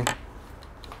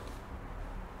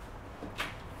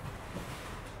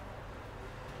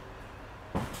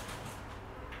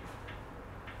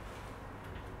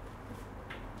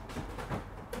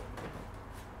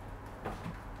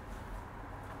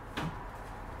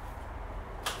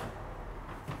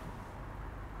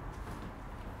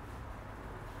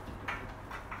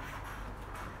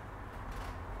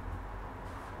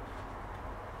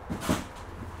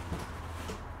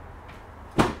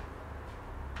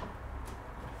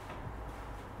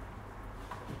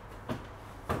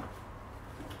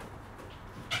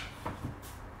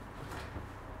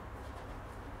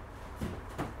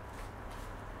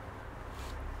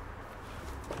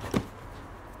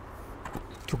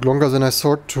 Took longer than I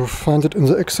thought to find it in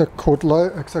the exact code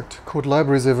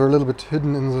library. They were a little bit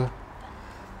hidden in the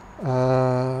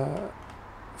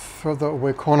further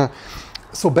away corner.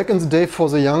 So back in the day, for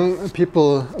the young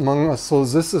people among us, so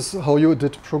this is how you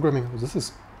did programming. This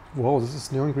is, wow, this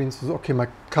is neon green. So, okay, my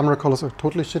camera colors are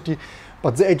totally shitty,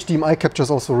 but the HDMI capture is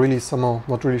also really somehow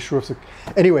not really sure if the,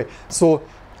 anyway. So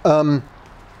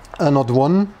not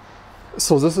one.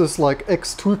 So this is like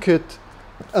X Toolkit,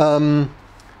 and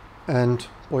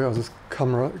boy, are this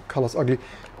camera colors ugly.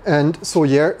 And so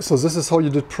yeah, so this is how you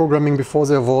did programming before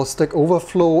there was Stack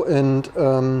Overflow and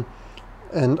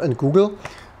Google.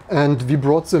 And we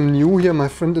brought them new here, my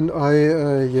friend and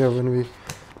I, yeah,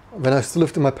 when I still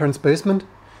lived in my parents' basement.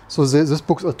 So these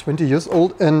books are 20 years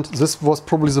old, and this was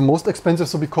probably the most expensive.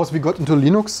 So because we got into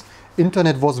Linux,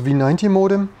 internet was V90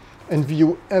 modem, and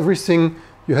everything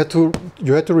you had to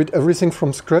read everything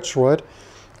from scratch, right?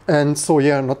 And so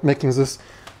yeah, not making this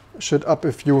shit up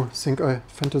if you think I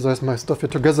fantasize my stuff here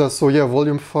together. So yeah,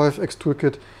 volume 5, X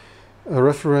Toolkit,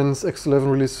 reference, X11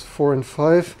 release 4 and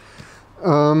 5.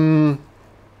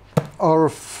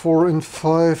 R4 and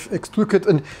 5 X Toolkit,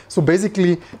 and so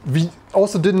basically we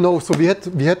also didn't know. So we had to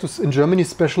in Germany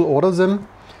special order them,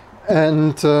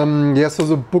 and yeah, so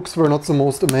the books were not the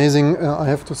most amazing. I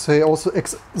have to say. Also,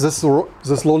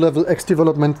 this low-level X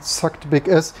development sucked big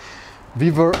ass.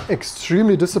 We were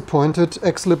extremely disappointed.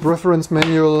 Xlib reference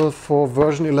manual for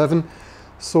version 11.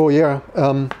 So yeah,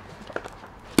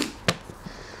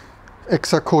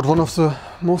 Exaccode, one of the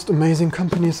most amazing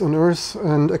companies on earth,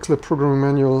 and Xlib programming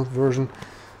manual version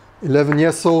 11.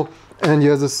 Yeah, so, and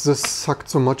yeah, this sucked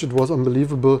so much, it was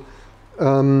unbelievable.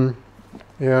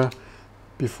 Yeah,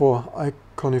 before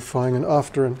iconifying and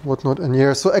after and whatnot. And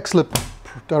yeah, so Xlib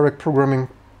direct programming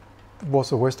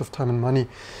was a waste of time and money.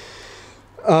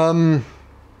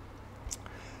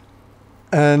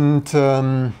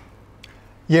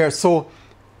 Yeah, so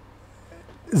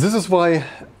this is why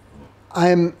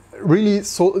I'm really,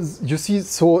 so you see,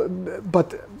 so,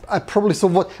 but I probably, so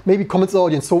what, maybe comments the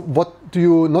audience, so what do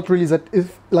you, not really that,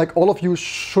 if like all of you,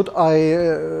 should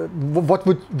I, what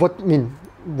would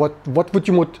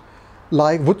you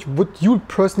like, would you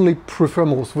personally prefer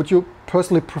most? Would you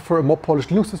personally prefer a more polished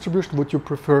Linux distribution? Would you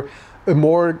prefer a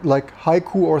more like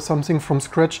Haiku or something from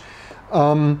scratch?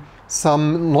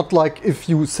 Some, not like if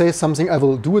you say something, I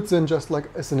will do it then, just like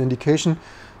as an indication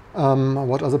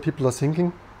what other people are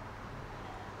thinking.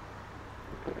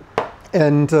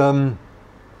 And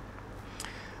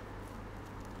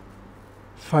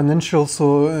financial,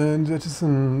 so that is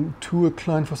a tool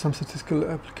client for some statistical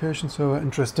applications. So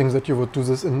interesting that you would do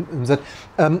this in that.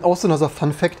 Also another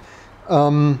fun fact,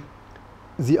 the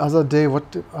other day,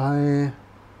 yeah,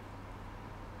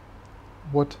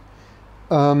 right.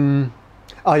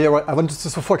 I wanted to,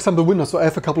 so for example, Windows. So I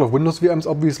have a couple of Windows VMs,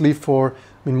 obviously for,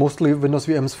 mostly Windows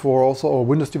VMs for also our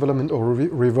Windows development or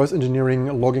reverse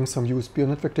engineering, logging some USB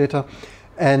network data.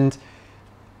 And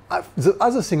the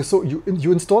other thing, so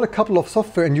you install a couple of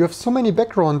software and you have so many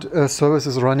background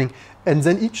services running. And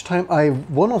then each time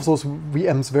one of those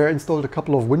VMs where I installed a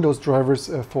couple of Windows drivers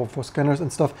for scanners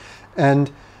and stuff. And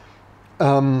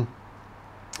then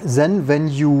when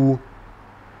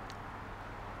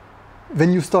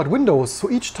you start Windows, so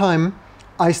each time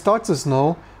I start this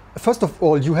now, first of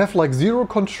all, you have like zero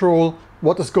control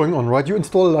what is going on, right? You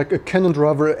install like a Canon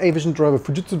driver, Avision driver,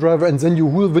 Fujitsu driver, and then you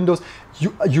wheel Windows,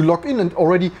 you log in and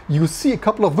already you see a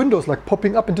couple of windows like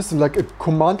popping up in this, like a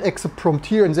Command X prompt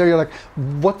here, and there you're like,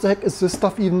 what the heck is this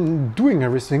stuff even doing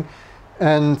everything?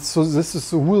 And so this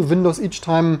is wheel Windows each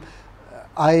time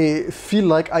I feel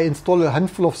like I install a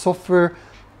handful of software.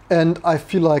 And I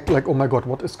feel like, oh my God,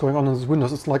 what is going on in this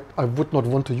Windows? It's like I would not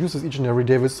want to use this each and every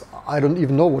day with, I don't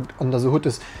even know what under the hood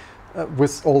is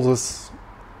with all this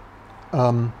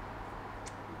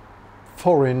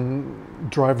foreign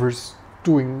drivers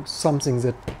doing something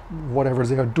that, whatever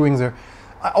they are doing there.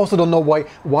 I also don't know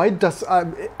why does our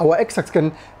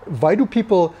Exaxscan, why do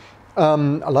people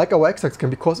like our Exaxscan?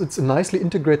 Because it's a nicely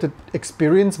integrated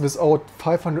experience without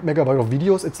 500 megabyte of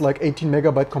videos. It's like 18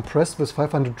 megabyte compressed with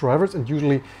 500 drivers, and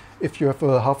usually if you have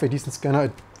a halfway decent scanner,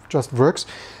 it just works.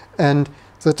 And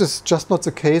that is just not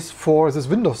the case for this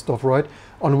Windows stuff, right?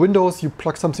 On Windows, you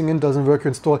plug something in, doesn't work, you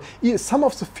install. Some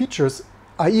of the features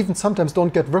I even sometimes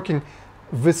don't get working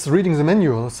with reading the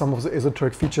manual, some of the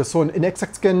esoteric features. So in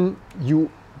Exaxscan, you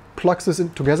plug this in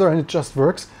together and it just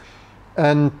works.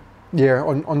 And yeah,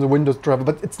 on the Windows driver,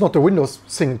 but it's not a Windows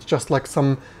thing. It's just like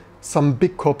some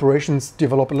big corporations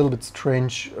develop a little bit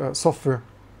strange software.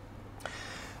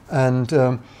 And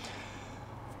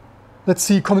let's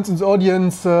see, comments in the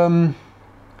audience.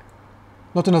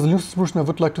 Not another Linux distribution. I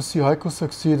would like to see Heiko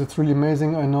succeed. It's really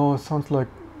amazing. I know it sounds like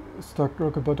Stark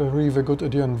Rocket, but a really very good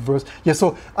idea and verse. Yeah,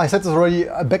 so I said this already.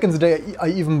 Back in the day, I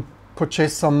even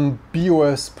purchased some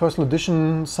BOS Personal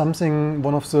Edition, something,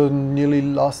 one of the nearly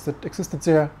last that existed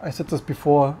there. I said this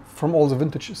before, from all the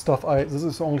vintage stuff. This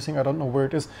is the only thing I don't know where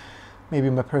it is. Maybe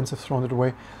my parents have thrown it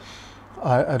away.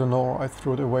 I don't know, I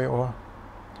threw it away or...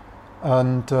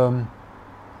 And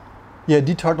yeah,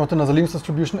 DTARD, not another Linux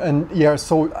distribution. And yeah,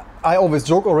 so I always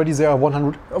joke already there are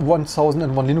 1001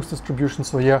 Linux distributions.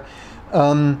 So yeah,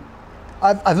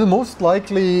 I will most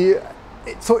likely,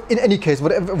 so in any case,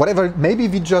 whatever, maybe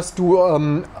we just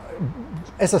do,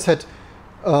 as I said,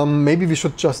 maybe we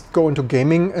should just go into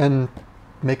gaming and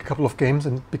make a couple of games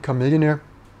and become millionaire.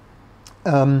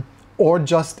 Or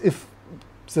just, if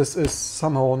this is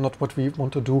somehow not what we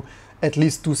want to do, at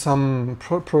least do some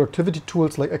productivity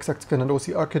tools like Exaxscan and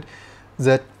OCRKit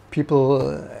that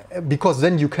people, because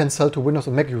then you can sell to Windows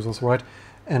and Mac users, right?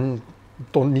 And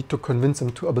don't need to convince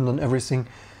them to abandon everything.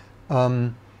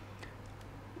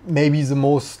 Maybe the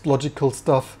most logical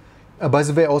stuff. By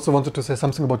the way, I also wanted to say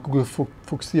something about Google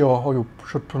Fuchsia, or how you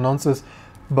should pronounce this,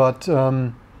 but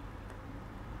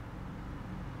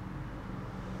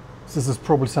this is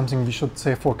probably something we should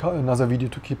say for another video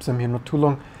to keep them here not too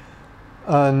long.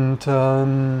 And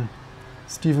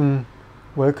Stephen,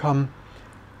 welcome.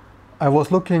 I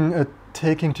was looking at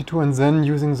taking T2 and then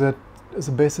using that as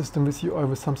a base system with UI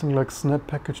with something like Snap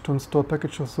Package to install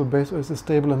packages so base OS is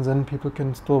stable and then people can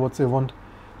install what they want.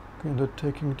 Okay, and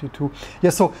taking T2. Yeah,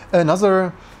 so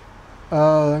another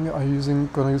gonna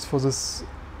use for this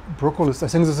Brocolist. I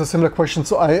think this is a similar question.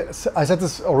 So I said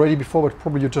this already before, but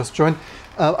probably you just joined.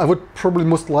 I would probably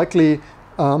most likely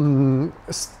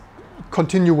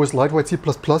continue with lightweight C++.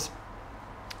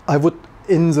 I would,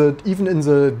 even in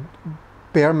the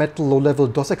bare metal low-level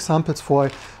DOS examples I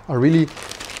really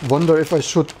wonder if I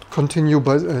should continue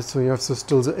by, so you have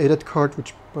still the ADAT card,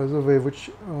 which by the way,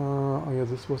 oh yeah,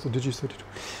 this was the Digi32.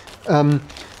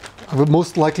 I would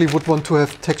most likely want to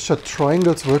have textured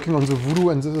triangles working on the Voodoo,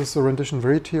 and this is the rendition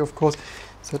Verity, of course,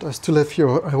 that I still have here.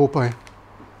 I hope it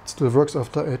still works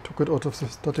after I took it out of the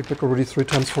static pack already 3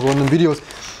 times for random videos.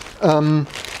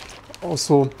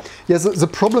 Also, yeah, the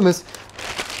problem is,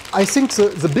 I think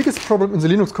the biggest problem in the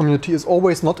Linux community is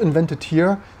always not invented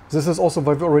here. This is also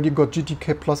why we already got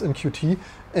GTK Plus and Qt.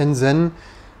 And then,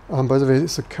 by the way,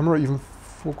 is the camera even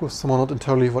focused? Somehow not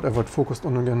entirely, whatever it focused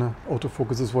on again,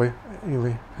 autofocus this way.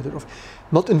 Anyway, had it off.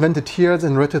 Not invented here,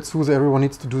 then Red Hat SUSE, everyone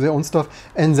needs to do their own stuff.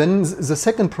 And then the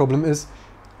second problem is,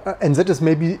 and that is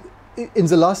maybe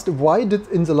why did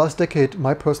in the last decade,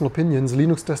 my personal opinion, the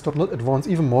Linux desktop not advance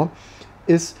even more,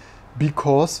 is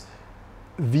because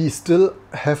we still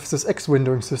have this X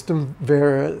windowing system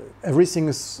where everything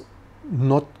is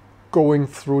not going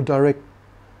through direct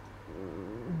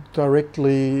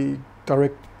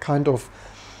kind of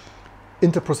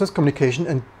inter-process communication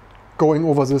and going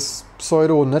over this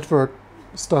pseudo network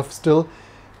stuff still.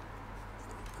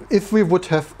 If we would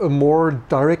have a more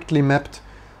directly mapped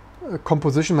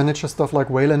composition manager stuff like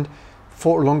Wayland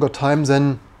for a longer time,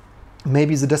 then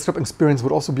maybe the desktop experience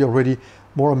would also be already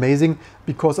more amazing,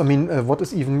 because I mean, what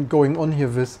is even going on here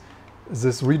with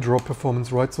this redraw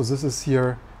performance, right? So this is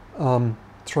here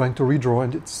trying to redraw,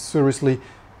 and it's seriously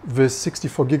with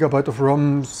 64 gigabyte of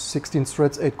RAM, 16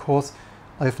 threads, 8 cores.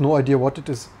 I have no idea what it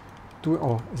is doing.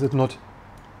 Or is it not?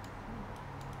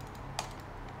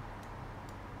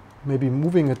 Maybe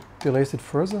moving it delays it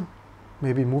further.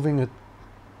 Maybe moving it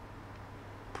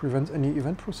prevents any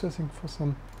event processing for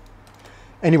some.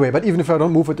 Anyway, but even if I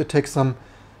don't move it, it takes some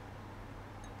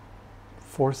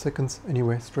 4 seconds.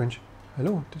 Anyway, strange.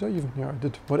 Hello, did I even? Yeah, I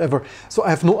did. Whatever. So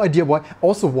I have no idea why.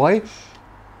 Also, why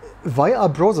are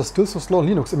browsers still so slow on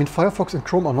Linux? I mean, Firefox and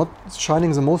Chrome are not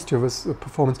shining the most here with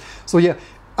performance. So yeah,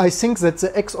 I think that the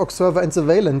Xorg server and the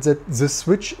Wayland, that the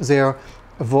switch there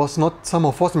was not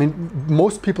somehow forced. I mean,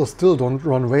 most people still don't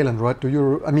run Wayland, right? Do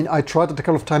you? I mean, I tried it a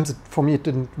couple of times. For me, it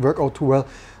didn't work out too well.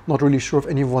 Not really sure if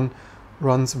anyone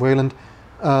runs Wayland.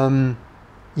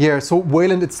 Yeah, so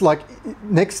Wayland, it's like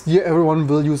next year everyone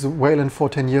will use Wayland for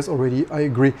 10 years already. I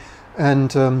agree, and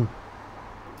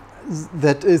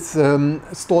that is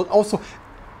stalled also.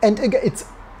 And again, it's.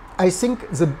 I think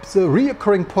the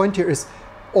reoccurring point here is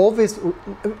always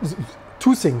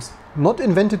two things: not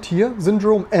invented here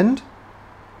syndrome and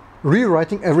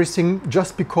rewriting everything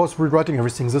just because rewriting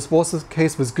everything. This was the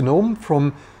case with GNOME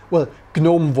from, well,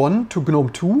 GNOME 1 to GNOME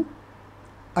 2.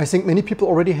 I think many people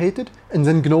already hate it. And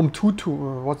then GNOME 2 to,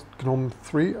 what's GNOME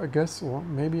 3, I guess, or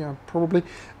maybe, probably,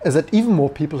 that even more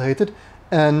people hate it.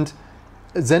 And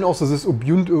then also this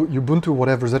Ubuntu,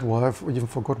 whatever that was, I even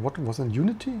forgot what was in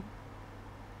Unity.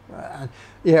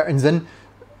 Yeah, and then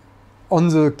on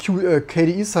the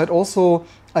KDE side also,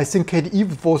 I think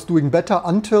KDE was doing better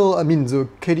until, I mean, the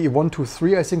KDE 1, 2,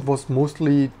 3, I think was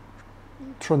mostly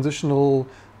transitional,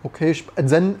 okay. And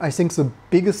then I think the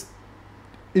biggest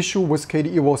issue with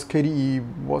KDE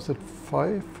was it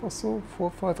 5 or so, 4,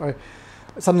 5?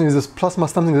 Something with this Plasma,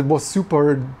 something that was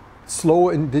super slow,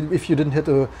 and if you didn't hit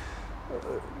a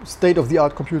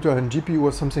state-of-the-art computer and GPU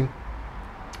or something.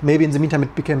 Maybe in the meantime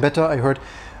it became better, I heard.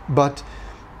 But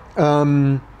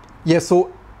yeah,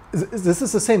 so this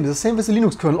is the same with the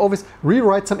Linux kernel. Always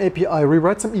rewrite some API,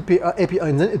 rewrite some API,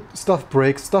 and then stuff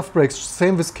breaks.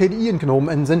 Same with KDE and GNOME,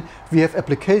 and then we have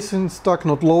applications stuck,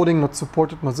 not loading, not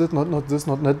supported, not this, not this,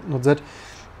 not that.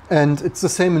 And it's the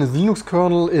same in the Linux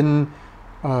kernel in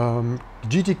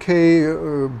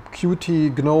GTK,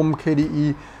 Qt, GNOME,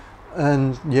 KDE.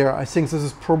 And yeah, I think this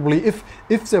is probably, if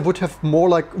there would have more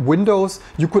like Windows,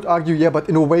 you could argue, yeah, but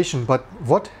innovation. But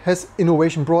what has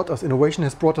innovation brought us? Innovation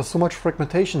has brought us so much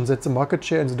fragmentation that the market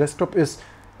share in the desktop is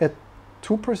at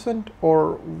 2%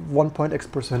 or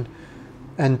 1.x%,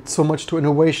 and so much to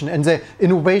innovation. And the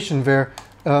innovation where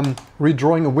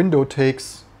redrawing a window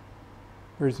takes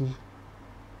 4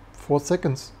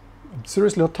 seconds. I'm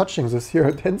seriously not touching this here.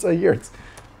 Hence I hear it.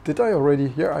 Did I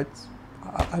already? Yeah,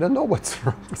 I don't know what's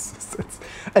wrong with this.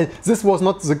 And this was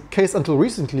not the case until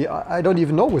recently. I don't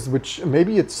even know with which.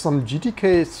 Maybe it's some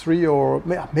GTK 3 or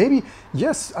maybe,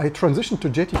 yes, I transitioned to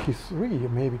GTK 3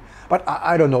 maybe. But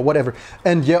I don't know, whatever.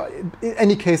 And yeah, in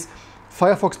any case,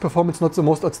 Firefox performance not the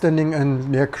most outstanding,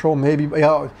 and yeah, Chrome maybe,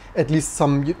 yeah, at least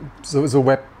some, the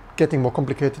web getting more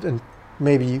complicated, and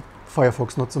maybe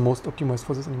Firefox not the most optimized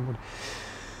for this anymore.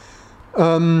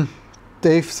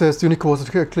 Dave says Unicode was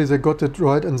correctly, they got it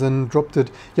right and then dropped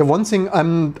it. Yeah, one thing,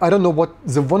 I don't know what,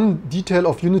 the one detail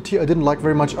of Unity I didn't like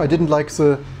very much. I didn't like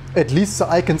at least the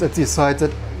icons at the side that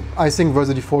I think were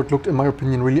the default looked, in my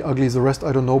opinion, really ugly. The rest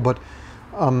I don't know, but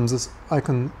this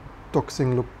icon dock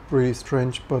thing looked really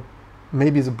strange, but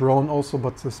maybe the brown also,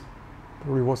 but this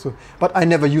probably was but I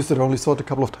never used it, I only saw it a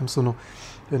couple of times, so no,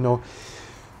 you know.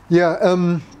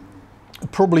 Yeah,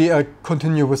 probably I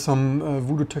continue with some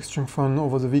Voodoo texturing fun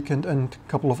over the weekend and a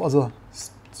couple of other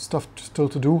stuff still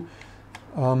to do.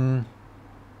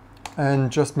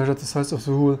 And just measured the size of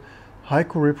the whole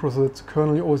Haiku repro, so it's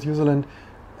kernel OS userland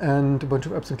and a bunch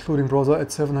of apps including browser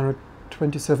at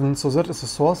 727. So that is the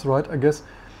source, right, I guess.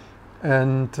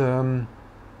 And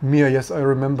Mir, yes, I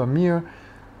remember Mir.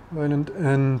 And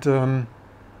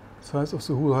size of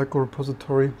the whole Haiku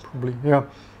repository, probably, yeah.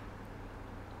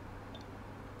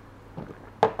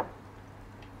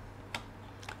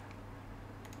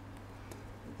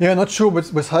 Yeah, not sure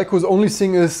with Haiku. The only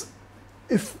thing is,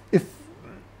 if it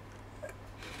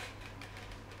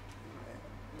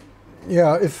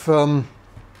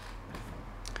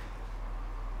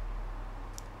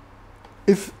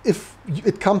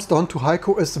comes down to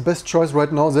Haiku as the best choice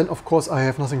right now, then of course I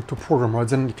have nothing to program, right?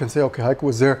 Then you can say, okay,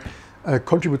 Haiku is there,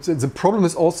 contributes. The problem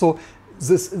is also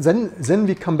this. Then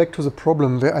we come back to the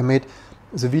problem where I made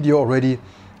the video already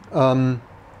some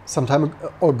time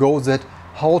ago, that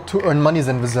how to earn money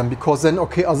then with them, because then,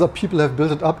 okay, other people have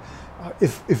built it up.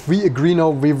 If we agree now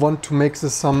we want to make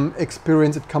this some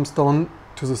experience, it comes down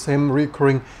to the same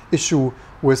recurring issue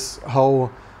with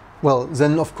how, well,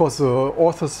 then of course the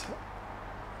authors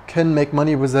can make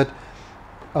money with it,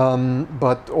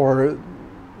 or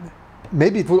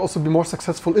maybe it would also be more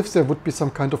successful if there would be some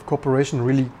kind of cooperation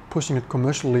really pushing it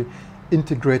commercially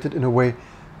integrated in a way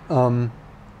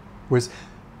with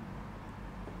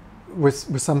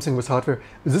something with hardware.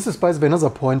 This is, by the way, another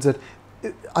point that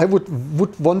I would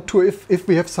want to, if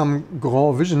we have some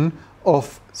grand vision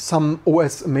of some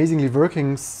OS amazingly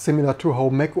working, similar to how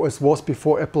Mac OS was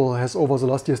before Apple has over the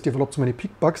last years developed so many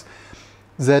peak bugs,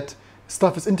 that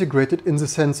stuff is integrated in the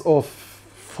sense of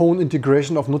phone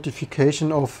integration, of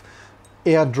notification, of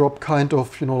airdrop kind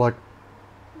of, you know, like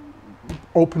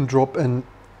open drop and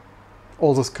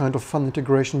all this kind of fun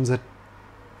integrations that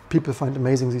people find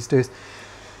amazing these days.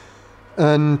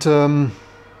 And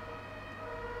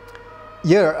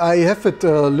yeah, I have it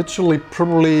literally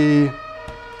probably,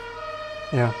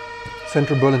 yeah,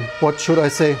 Central Berlin. What should I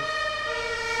say?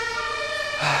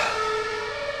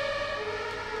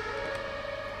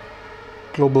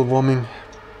 Global warming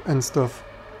and stuff.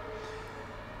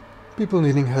 People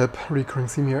needing help, recurring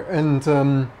theme here.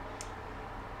 And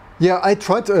yeah, I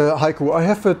tried Haiku. I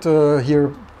have it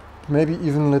here. Maybe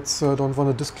even let's, don't want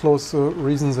to disclose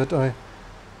reasons that I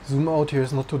zoom out here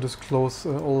is not to disclose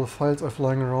all the files I'm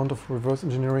flying around of reverse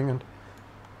engineering and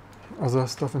other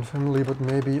stuff in family, but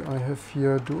maybe I have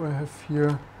here, do I have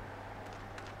here?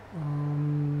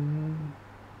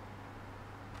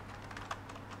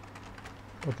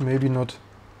 But maybe not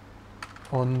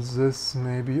on this,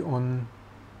 maybe on,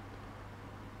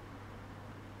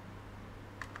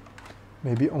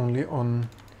 maybe only on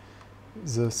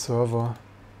the server.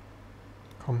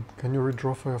 Come, can you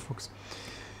redraw Firefox?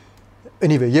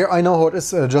 Anyway, yeah, I know how it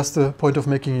is, just the point of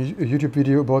making a YouTube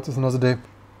video about this another day.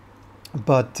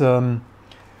 But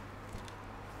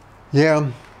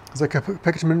yeah, the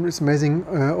package memory is amazing,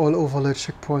 all overlay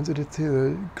checkpoints,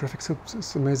 graphics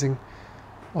is amazing,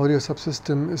 audio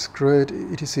subsystem is great,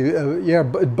 etc. Yeah,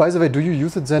 but by the way, do you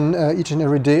use it then each and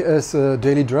every day as a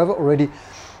daily driver already?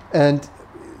 And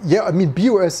yeah, I mean,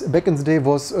 BOS back in the day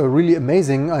was really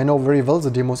amazing. I know very well the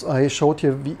demos I showed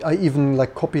here. I even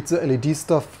like copied the LED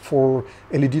stuff for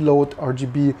LED load,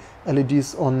 RGB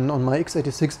LEDs on my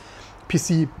x86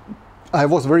 PC. I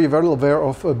was very well aware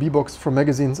of Bbox from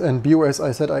magazines, and BOS,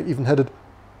 I said I even had it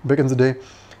back in the day.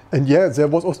 And yeah, there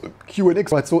was also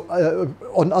QNX, right? So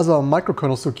on other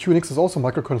microkernels, so QNX is also a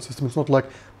microkernel system. It's not like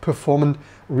performant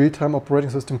real-time operating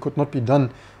system could not be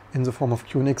done in the form of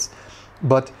QNX.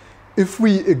 But if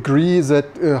we agree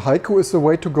that Haiku is the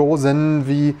way to go, then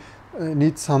we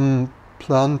need some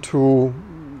plan to,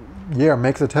 yeah,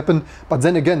 make that happen. But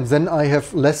then again, then I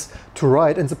have less to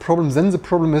write, and the problem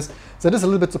is that is a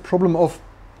little bit the problem of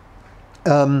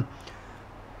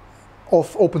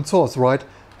open source, right?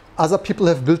 Other people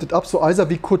have built it up, so either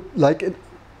we could, like,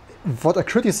 what I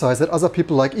criticize, that other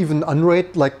people, like even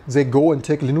Unraid, like they go and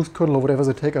take Linux kernel or whatever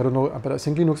they take, I don't know, but I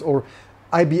think Linux or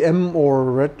IBM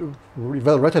or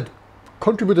Red Hat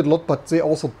contributed a lot, but they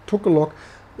also took a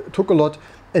lot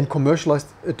and commercialized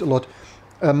it a lot.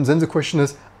 Then the question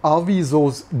is, are we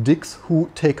those dicks who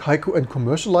take Haiku and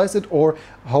commercialize it, or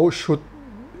how should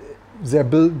there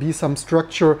be some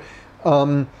structure?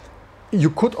 You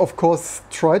could, of course,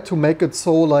 try to make it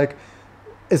so, like,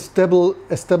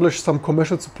 establish some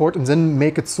commercial support and then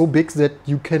make it so big that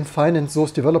you can finance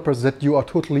those developers that they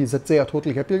are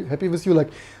totally happy with you.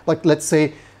 Like let's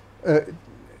say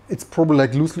it's probably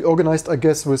like loosely organized, I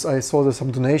guess, with, I saw there's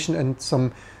some donation and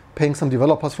some paying some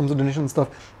developers from the donation and stuff.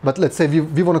 But let's say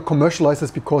we want to commercialize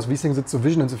this because we think it's a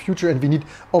vision in the future, and we need,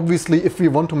 obviously, if we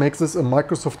want to make this a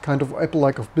Microsoft kind of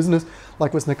Apple-like of business,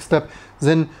 like with Next Step,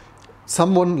 then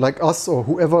someone like us or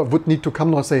whoever would need to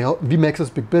come now and say, we make this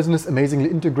big business, amazingly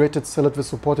integrated, sell it with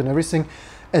support and everything.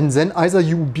 And then either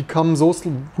you become those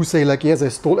who say, like, yeah, they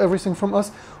stole everything from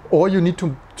us, or you need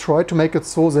to try to make it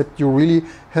so that you really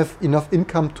have enough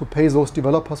income to pay those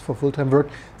developers for full-time work,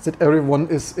 that everyone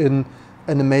is in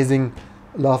an amazing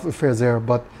love affair there.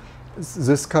 But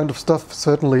this kind of stuff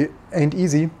certainly ain't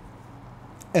easy.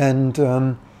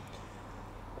 And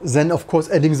then, of course,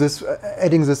 adding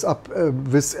this up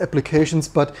with applications.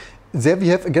 But there we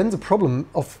have again the problem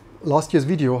of last year's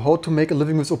video, how to make a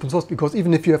living with open source. Because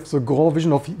even if you have the grand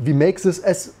vision of we make this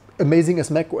as amazing as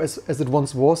macOS as it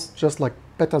once was, just like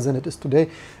better than it is today,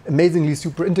 amazingly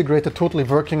super integrated, totally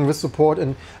working with support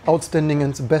and outstanding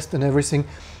and the best and everything,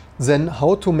 then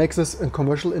how to make this a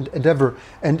commercial endeavor.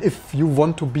 And if you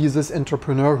want to be this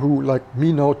entrepreneur who, like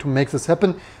me now, to make this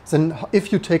happen, then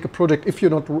if you take a project, if you're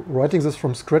not writing this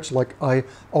from scratch like I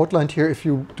outlined here, if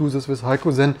you do this with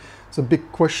Haiku, then the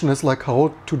big question is like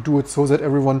how to do it so that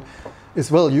everyone is,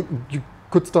 well, you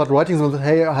could start writing them,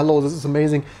 hey, hello, this is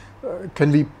amazing,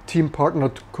 can we team partner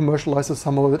to commercialize this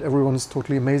somehow, that everyone is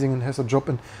totally amazing and has a job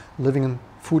and living and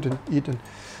food and eat and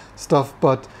stuff.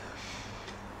 But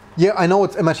yeah, I know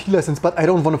it's MIT license, but I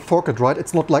don't want to fork it, right?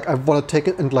 It's not like I want to take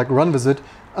it and like run with it.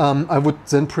 I would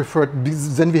then prefer,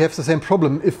 then we have the same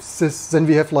problem. If this, then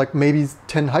we have like maybe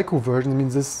 10 Haiku versions. I mean,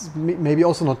 this maybe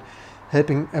also not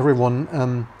helping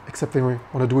everyone, except when we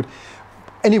want to do it.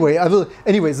 Anyway, I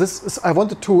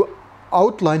wanted to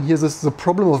outline here the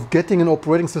problem of getting an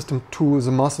operating system to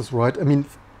the masses, right? I mean,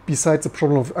 besides the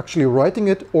problem of actually writing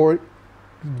it or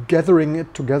gathering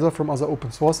it together from other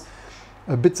open source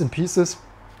bits and pieces.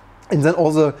 And then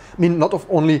also, I mean, not of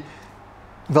only,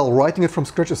 well, writing it from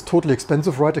scratch is totally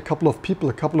expensive, right? A couple of people,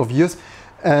 a couple of years.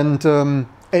 And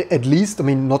at least, I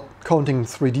mean, not counting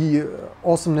 3D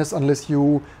awesomeness, unless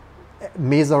you,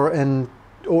 Mesa and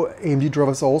AMD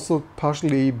drivers are also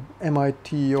partially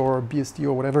MIT or BSD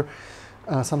or whatever,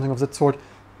 something of that sort,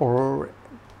 or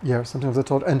yeah, something of that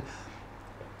sort. And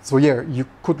so yeah, you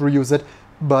could reuse it,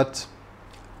 but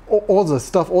all the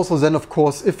stuff also then, of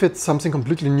course, if it's something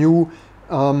completely new,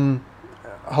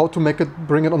 how to make it,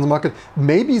 bring it on the market.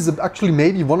 Maybe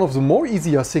maybe one of the more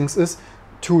easier things is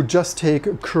to just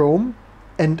take Chrome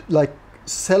and like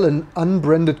sell an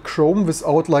unbranded Chrome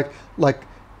without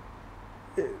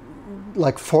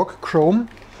like fork Chrome,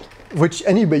 which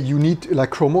anyway you need like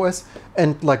Chrome OS,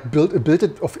 and like build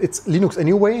it of its Linux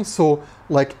anyway. So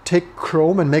like take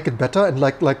Chrome and make it better, and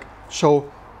like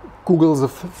show Google the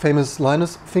famous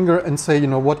Linus finger and say, you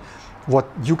know what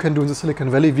you can do in the Silicon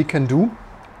Valley, we can do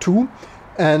too,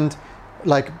 and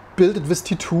like build it with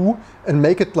T2 and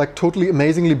make it like totally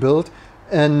amazingly built,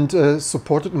 and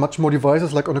support it in much more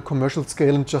devices, like on a commercial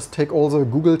scale, and just take all the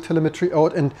Google telemetry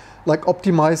out and like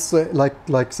optimize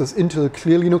like this Intel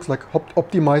Clear Linux, like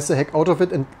optimize the heck out of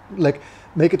it and like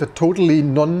make it a totally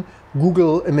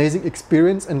non-Google amazing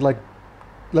experience, and like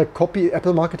copy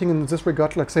Apple marketing in this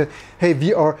regard, like say, hey,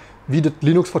 we did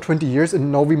Linux for 20 years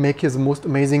and now we make here the most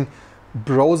amazing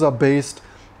browser-based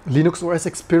Linux OS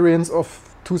experience of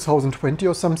 2020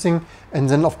 or something. And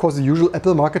then of course the usual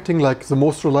Apple marketing, like the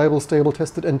most reliable, stable,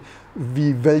 tested, and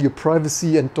we value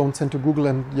privacy and don't send to Google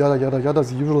and yada yada yada,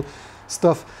 the usual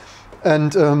stuff.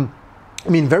 And I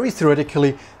mean, very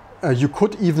theoretically, you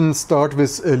could even start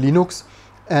with Linux,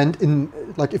 and in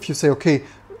like if you say, okay,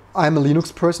 I'm a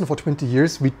Linux person for 20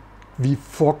 years, we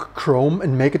fork Chrome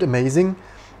and make it amazing.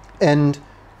 And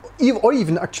or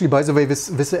even actually, by the way,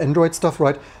 with the Android stuff,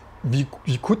 right, you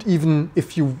could even,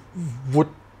 if you would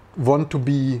want to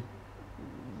be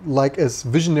like as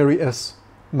visionary as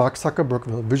Mark Zuckerberg,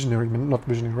 well, visionary, not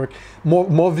visionary, right?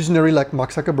 More visionary like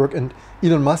Mark Zuckerberg and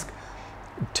Elon Musk,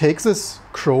 take this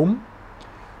Chrome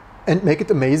and make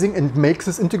it amazing and make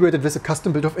this integrated with a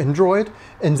custom build of Android,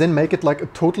 and then make it like a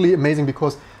totally amazing,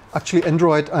 because actually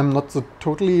Android, I'm not the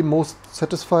totally most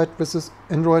satisfied with this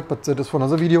Android, but that is for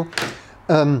another video.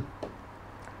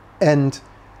 And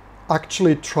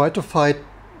actually try to fight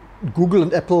Google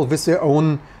and Apple with their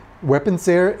own weapons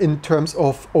there in terms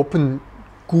of open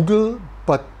Google,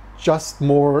 but just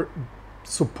more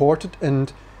supported,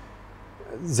 and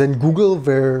then Google,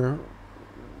 where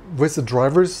with the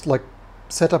drivers, like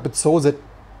set up it so that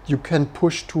you can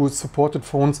push to supported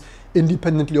phones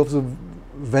independently of the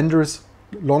vendors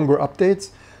longer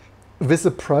updates, with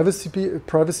the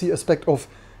privacy aspect of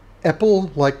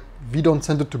Apple, like we don't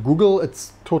send it to Google,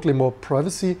 it's totally more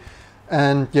privacy.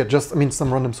 And yeah, just, I mean,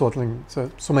 some random sorting,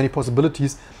 so many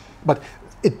possibilities. But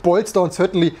it boils down,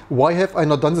 certainly, why have I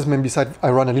not done this? Maybe besides I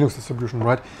run a Linux distribution,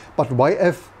 right? But why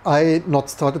have I not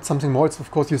started something more? It's,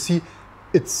 of course, you see,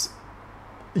 it's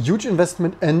a huge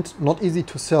investment and not easy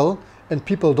to sell, and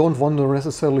people don't want to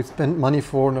necessarily spend money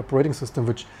for an operating system,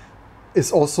 which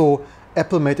is also,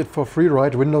 Apple made it for free,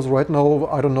 right? Windows right now,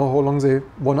 I don't know how long they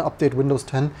want to update Windows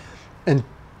 10, and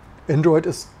Android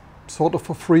is sort of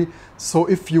for free. So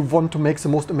if you want to make the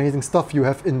most amazing stuff you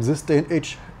have in this day and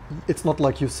age, it's not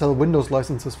like you sell Windows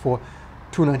licenses for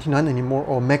 $2.99 anymore,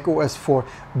 or Mac OS for,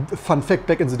 fun fact,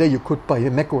 back in the day you could buy a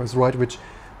Mac OS, right, which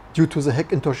due to the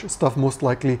Hackintosh stuff most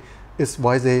likely is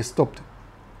why they stopped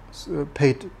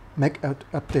paid Mac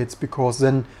updates, because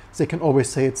then they can always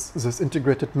say it's this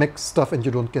integrated Mac stuff and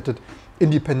you don't get it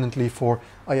independently for,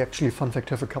 I actually, fun fact,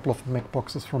 have a couple of Mac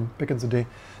boxes from back in the day.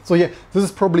 So yeah, this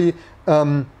is probably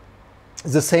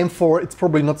the same for, it's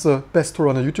probably not the best to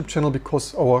run a YouTube channel,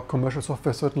 because our commercial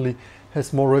software certainly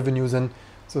has more revenue than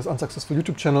this unsuccessful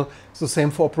YouTube channel. It's the same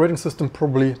for operating system,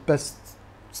 probably best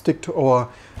stick to our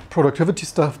productivity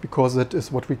stuff, because that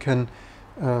is what we can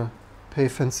pay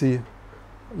fancy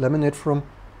lemonade from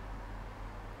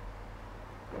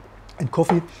and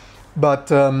coffee.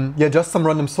 But yeah, just some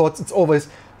random thoughts. It's always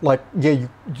like, yeah,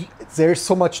 there's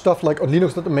so much stuff, like on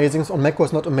Linux not amazing, on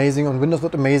macOS not amazing, on Windows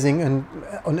not amazing, and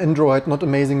on Android not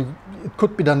amazing. It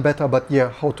could be done better, but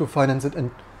yeah, how to finance it and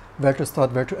where to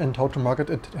start, where to end, how to market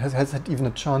it, has had even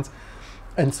a chance,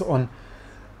 and so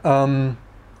on.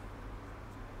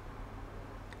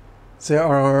 There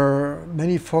are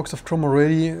many forks of Chrome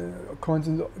already. Comments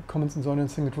in the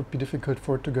audience think it would be difficult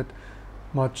for it to get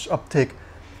much uptake.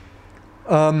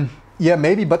 Yeah,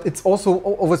 maybe, but it's also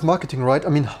always marketing, right? I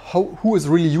mean, who is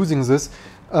really using this?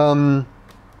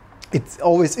 it's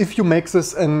always, if you make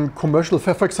this a commercial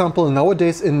affair, for example,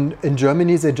 nowadays in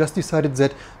Germany, they just decided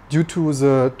that due to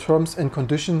the terms and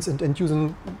conditions and end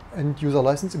user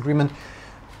license agreement,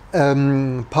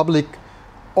 public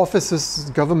offices,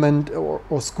 government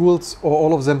or schools or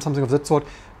all of them, something of that sort,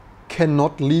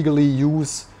 cannot legally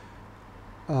use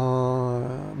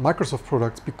Microsoft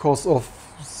products because of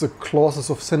the clauses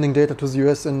of sending data to the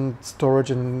US and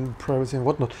storage and privacy and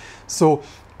whatnot. So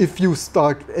if you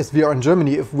start, as we are in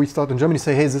Germany, if we start in Germany,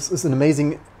 say, hey, this is an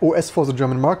amazing OS for the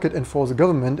German market and for the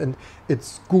government, and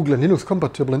it's Google and Linux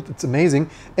compatible, and it's amazing,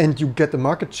 and you get the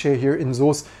market share here in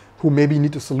those who maybe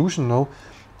need a solution now,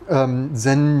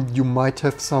 then you might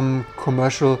have some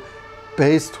commercial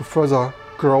base to further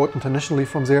grow out internationally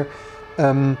from there.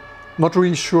 Not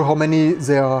really sure how many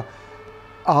there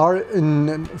are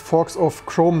in forks of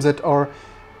Chrome that are.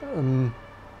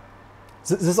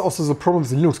 This is also the problem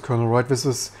with the Linux kernel, right? This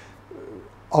is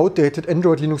outdated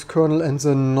Android Linux kernel and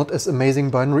the not as amazing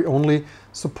binary-only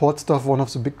support stuff. One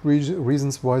of the big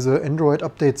reasons why the Android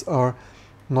updates are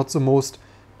not the most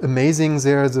amazing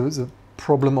there. The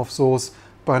problem of those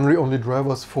binary-only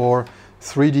drivers for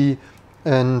 3D,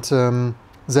 and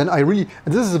then and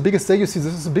this is the biggest thing you see,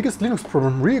 this is the biggest Linux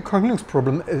problem, recurring Linux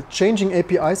problem, changing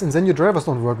APIs and then your drivers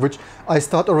don't work, which I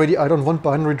don't want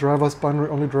binary-only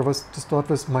drivers to start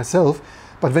with myself,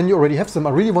 but when you already have them,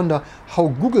 I really wonder how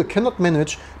Google cannot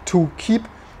manage to keep,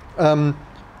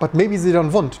 but maybe they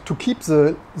don't want, to keep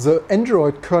the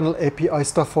Android kernel API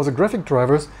stuff for the graphic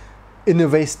drivers in a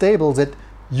way stable that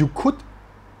you could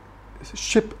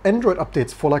ship Android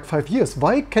updates for like 5 years.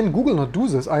 Why can Google not do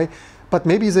this? But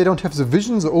maybe they don't have the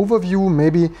vision, the overview,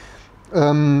 maybe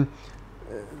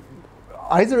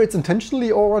either it's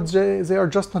intentionally or they are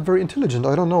just not very intelligent.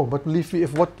 I don't know, but believe me,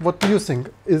 what do you think?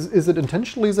 Is it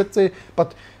intentionally that they,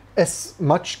 but as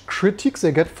much critiques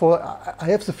they get for, I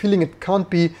have the feeling it can't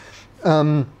be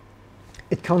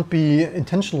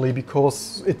intentionally,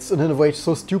 because it's in a way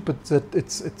so stupid that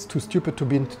it's too stupid to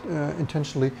be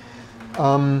intentionally.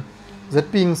 That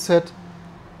being said,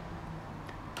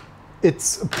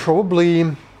 it's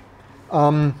probably,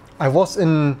 I was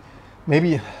in,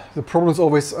 maybe the problem is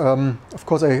always, of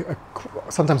course I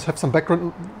sometimes have some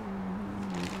background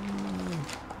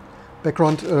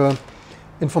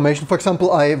information. For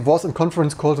example, I was in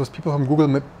conference calls with people from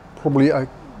Google. Probably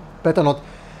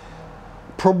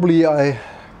I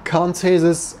can't say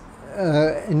this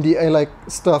NDA-like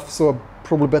stuff, so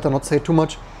probably better not say too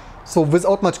much. So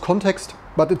without much context,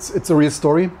 but it's a real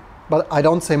story, but I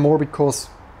don't say more because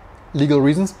legal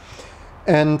reasons.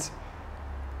 And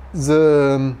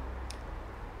the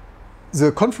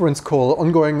conference call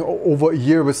ongoing over a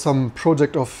year with some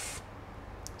project of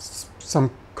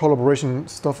some collaboration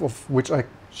stuff of which I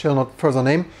shall not further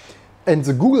name, and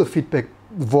the Google feedback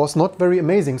was not very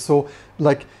amazing. So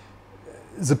like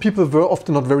the people were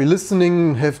often not very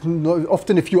listening,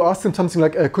 often if you ask them something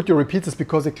like could you repeat this,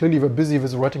 because they clearly were busy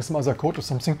with writing some other code or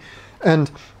something,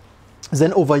 and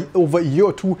then over a year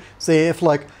or two they have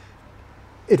like,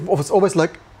 it was always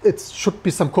like it should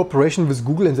be some cooperation with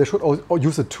Google and they should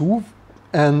use it too.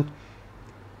 And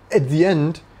at the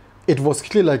end, it was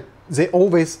clear like they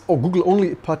always, or Google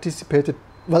only participated,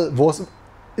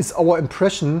 is our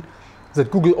impression that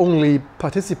Google only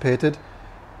participated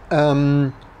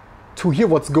to hear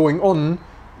what's going on,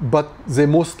 but they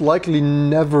most likely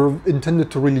never intended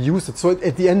to really use it. So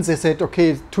at the end they said,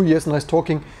 okay, 2 years, nice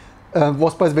talking. By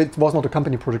the way, it was not a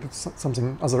company project, it's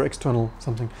something other external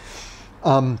something.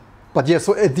 But yeah,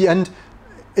 so at the end,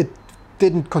 it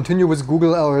didn't continue with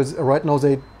Google. Right now,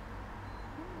 they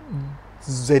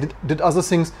did other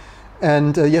things,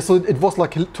 and yeah, so it was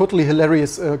like a totally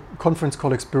hilarious conference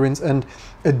call experience. And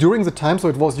during the time, so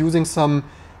it was using some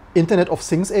Internet of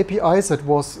Things APIs. That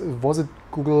was it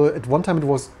Google? At one time, it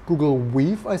was Google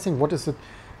Weave, I think. What is it?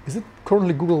 Is it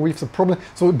currently Google Weave? The problem.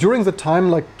 So during the time,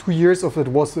 like 2 years of it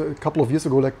was a couple of years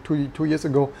ago, like two years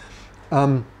ago.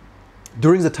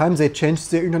 During the time they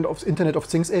changed the Internet of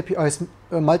Things APIs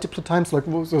multiple times, like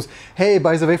those, hey,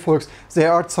 by the way, folks,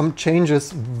 there are some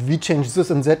changes, we changed this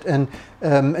and that, and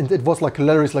it was like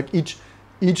hilarious, like each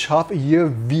half a year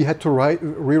we had to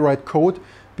rewrite code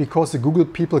because the Google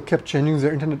people kept changing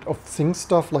their Internet of Things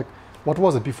stuff. Like, what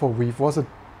was it before Weave? Was it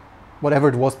whatever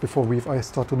it was before Weave? I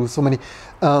start to lose so many.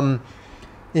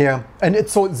 Yeah, and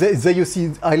it's so there you see,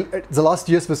 the last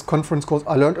years with conference calls,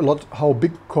 I learned a lot how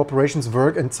big corporations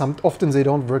work, and often they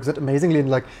don't work that amazingly. And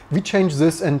like, we changed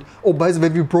this, and oh, by the way,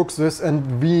 we broke this,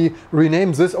 and we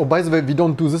renamed this. Oh, by the way, we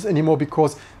don't do this anymore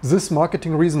because this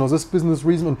marketing reason or this business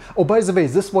reason. And oh, by the way,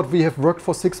 this what we have worked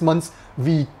for 6 months,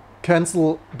 we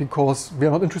cancel because we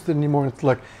are not interested anymore. It's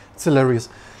like, it's hilarious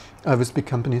with big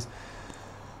companies.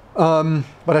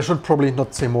 But I should probably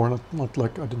not say more, not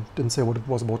like I didn't say what it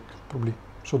was about, probably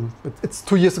shouldn't. It's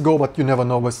 2 years ago, but you never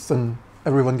know, then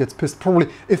everyone gets pissed. Probably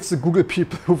if the Google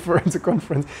people who were in the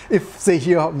conference, if they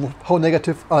hear how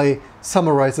negative I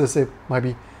summarize this, they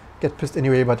maybe get pissed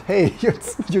anyway, but hey,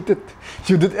 you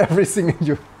did everything and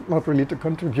you're not really to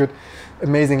contribute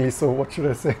amazingly, so what should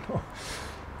I say now?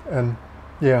 And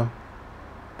yeah,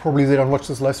 probably they don't watch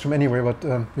this live stream anyway, but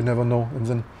you never know. And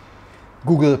then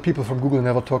people from Google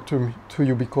never talk to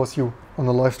you because you, on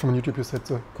the live stream on YouTube, you said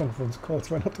the conference calls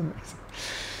were not amazing.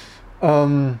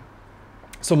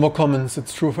 So more comments.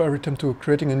 It's true for every attempt to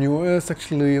creating a new OS.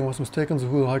 Actually, I was mistaken. The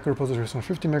whole Hiker repository is on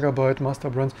 50 megabyte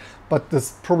master brands, but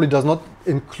this probably does not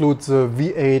include the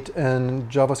V8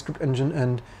 and JavaScript engine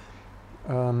and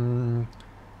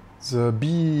the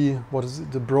B. What is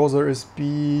it? The browser is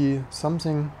B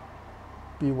something,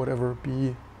 B whatever,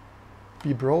 B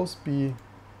browse, B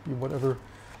whatever.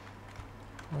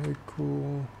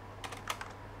 Haiku.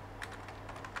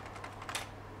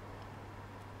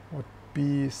 What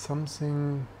B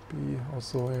something, B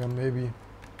also, yeah, maybe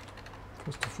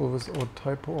first of all without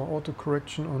typo or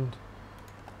autocorrection and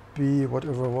B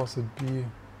whatever was it, B.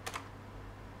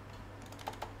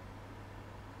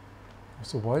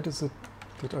 So why did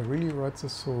I really write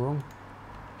this so wrong?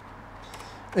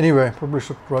 Anyway, probably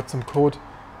should write some code.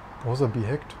 Browser be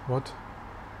hacked, what?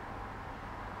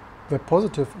 Web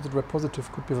positive, is it web positive?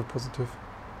 Could be web positive.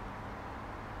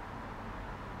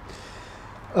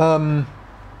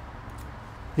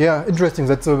 Yeah, interesting.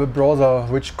 That's a browser,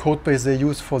 which code base they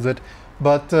use for that.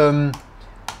 But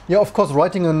yeah, of course,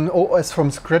 writing an OS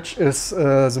from scratch is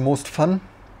the most fun.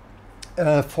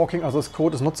 Forking others'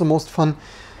 code is not the most fun.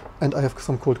 And I have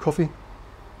some cold coffee,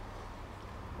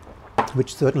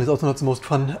 which certainly is also not the most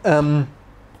fun.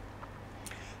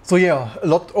 So yeah, a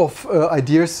lot of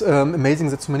ideas. Amazing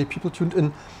that so many people tuned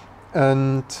in.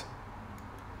 And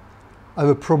I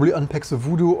will probably unpack the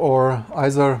Voodoo, or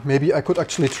either maybe I could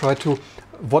actually try to,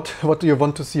 what do you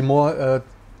want to see more?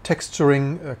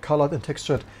 Texturing, colored and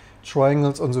textured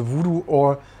triangles on the Voodoo,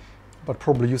 but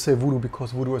probably you say Voodoo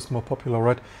because Voodoo is more popular,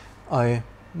 right? I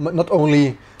not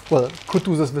only, well, could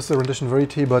do this with the rendition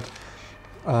Verity, but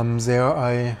there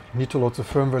I need to load the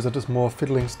firmware. That is more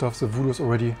fiddling stuff. The Voodoo is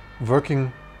already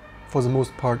working for the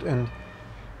most part, and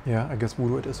yeah, I guess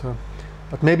Voodoo it is her.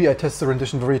 But maybe I test the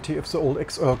rendition Verity if the old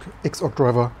Xorg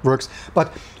driver works.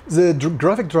 But the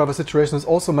graphic driver situation is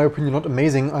also, in my opinion, not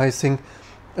amazing. I think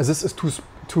this is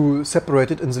too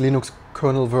separated in the Linux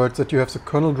kernel world, that you have the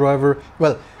kernel driver.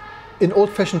 Well, in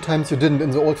old-fashioned times you didn't.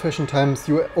 In the old-fashioned times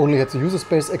you only had the user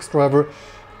space X driver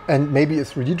and maybe a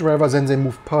 3D driver. Then they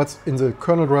moved parts in the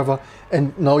kernel driver,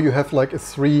 and now you have like a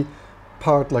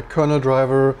 3-part like kernel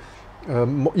driver,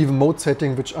 even mode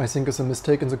setting, which I think is a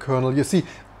mistake in the kernel. You see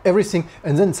everything,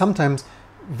 and then sometimes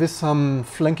with some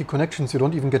flanky connections you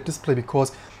don't even get display,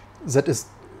 because that is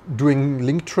doing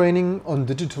link training on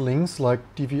digital links like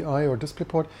DVI or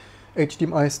DisplayPort,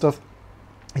 HDMI stuff.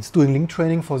 It's doing link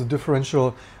training for the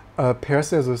differential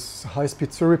pairs there, this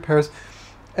high-speed serial pairs,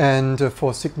 and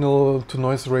for signal to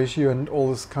noise ratio and all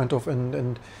this kind of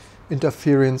and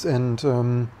interference and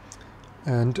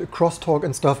crosstalk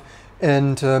and stuff.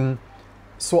 And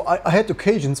so I had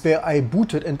occasions where I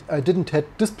booted and I didn't have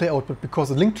display output because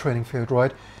the link training failed,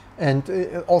 right?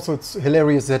 And also it's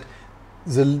hilarious that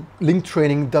the link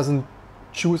training doesn't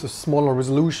choose a smaller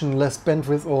resolution, less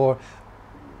bandwidth, or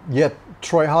yeah,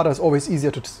 try harder is always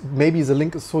easier to, maybe the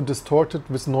link is so distorted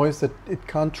with noise that it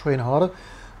can't train harder,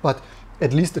 but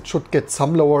at least it should get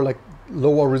some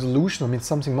lower resolution. I mean,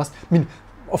 something must, I mean,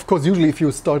 of course, usually if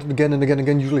you start it again and again and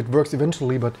again, usually it works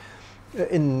eventually, but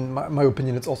in my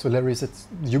opinion, it's also hilarious. It's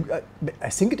I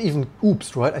think it even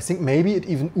oops, right? I think maybe it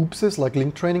even oopses, like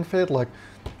link training failed, like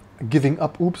giving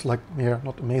up oops, like, yeah,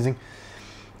 not amazing.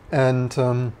 And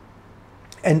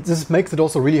this makes it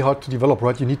also really hard to develop,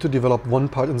 right? You need to develop one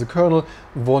part in the kernel,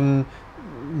 one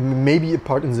maybe a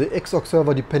part in the Xorg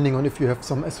server, depending on if you have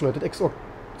some isolated Xorg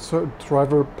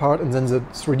driver part, and then the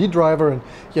 3D driver, and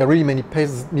yeah, really many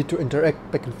paces need to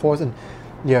interact back and forth, and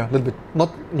yeah, a little bit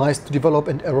not nice to develop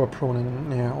and error prone,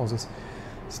 and yeah, all this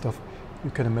stuff you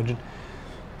can imagine.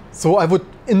 So I would,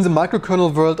 in the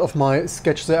microkernel world of my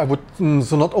sketch there, I would,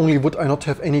 so not only would I not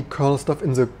have any kernel stuff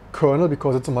in the kernel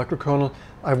because it's a microkernel,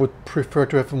 I would prefer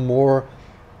to have a more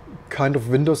kind of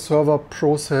Windows Server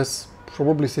process,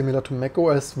 probably similar to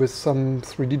macOS, with some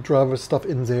 3D driver stuff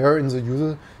in there in the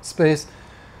user space.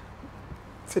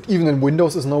 That even in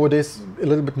Windows is nowadays a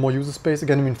little bit more user space.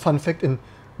 Again, I mean, fun fact, in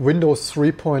Windows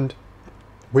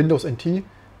Windows NT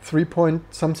 3 point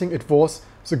something, it was,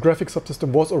 the graphics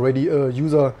subsystem was already a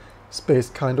user space,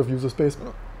 kind of user space.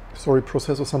 story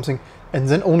process or something, and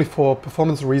then only for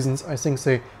performance reasons, I think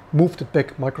they moved it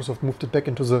back, Microsoft moved it back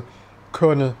into the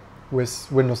kernel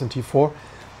with Windows NT 4,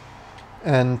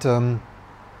 and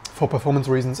for performance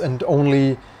reasons, and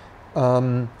only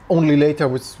later,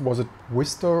 was it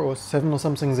Vista or 7 or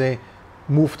something, they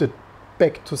moved it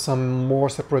back to some more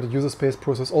separated user space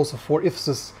process, also for if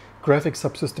this graphic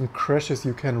subsystem crashes,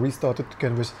 you can restart it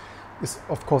again, which is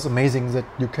of course amazing that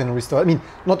you can restart. I mean,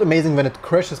 not amazing when it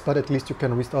crashes, but at least you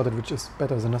can restart it, which is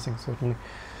better than nothing, certainly.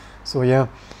 So yeah,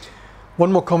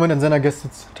 one more comment and then I guess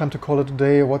it's time to call it a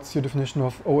day. What's your definition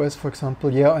of OS, for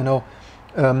example? Yeah, I know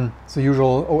the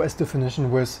usual OS definition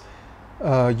with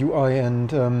UI, and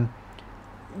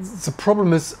the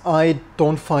problem is I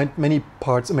don't find many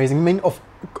parts amazing. I mean,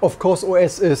 of course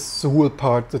OS is the whole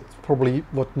part. That's probably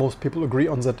what most people agree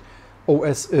on, that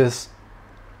OS is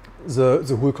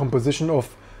the whole composition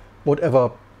of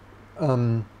whatever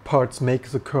parts make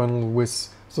the kernel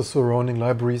with the surrounding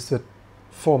libraries that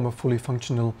form a fully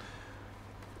functional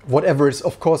whatever is.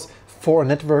 Of course, for a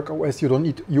network OS you don't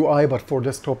need UI, but for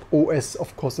desktop OS,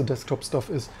 of course, the desktop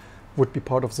stuff would be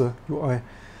part of the UI,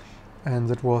 and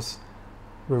that was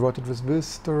reverted with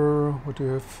Vista. What do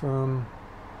you have?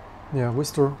 Yeah,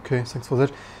 Vista. Okay, thanks for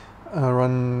that.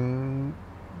 Run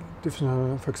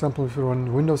different, for example, if you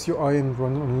run Windows UI and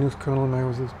run on Linux kernel,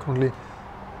 Mac is currently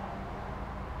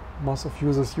mass of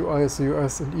users UI is the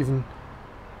US, and even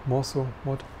more so.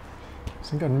 What? I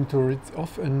think I need to read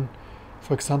off. And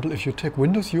for example, if you take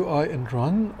Windows UI and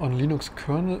run on Linux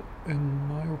kernel, in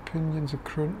my opinion, the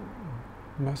current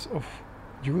mass of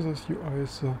users UI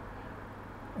is the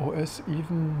OS,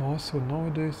 even more so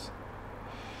nowadays.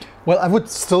 Well, I would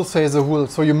still say the whole.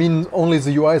 So you mean only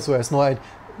the UI is OS? No,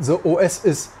 the OS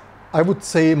is, I would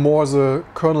say, more the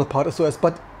kernel part is OS.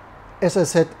 But as I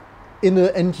said, in an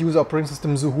end-user operating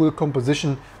system, the whole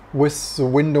composition with the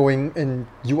windowing and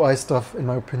UI stuff, in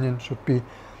my opinion, should be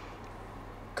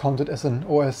counted as an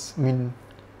OS. I mean,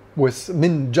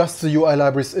 just the UI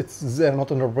libraries, they're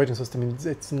not an operating system. I mean,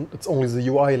 it's only the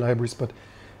UI libraries, but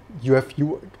you have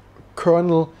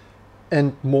kernel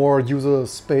and more user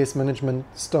space management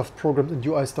stuff, programs and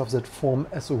UI stuff that form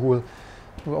as a whole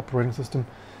operating system.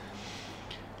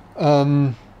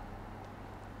 Dieter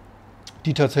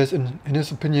says, in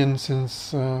his opinion,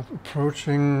 since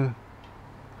approaching,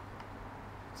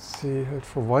 see,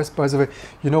 for Vice, by the way,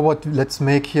 you know what, let's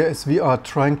make here, as we are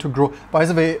trying to grow, by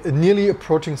the way, nearly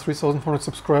approaching 3,400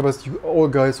 subscribers. You all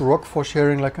guys rock for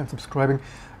sharing, like, and subscribing.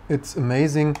 It's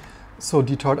amazing. So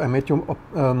Dieter, I made you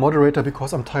moderator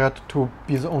because I'm tired to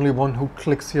be the only one who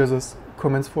clicks here this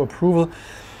comments for approval.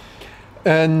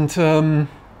 And so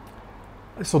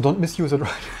don't misuse it,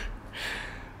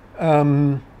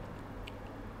 right?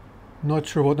 Not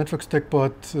sure about network stack,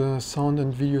 but sound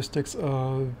and video stacks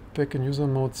are back in user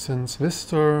mode since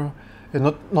Vista.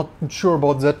 Yeah, not sure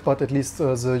about that, but at least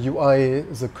the UI,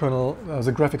 the kernel,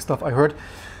 the graphic stuff I heard.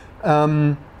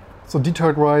 So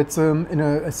Dieter writes,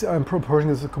 I'm proposing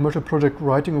as a commercial project,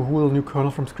 writing a whole new kernel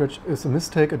from scratch is a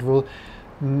mistake. It will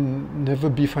never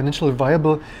be financially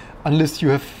viable unless you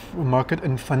have market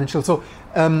and financial. So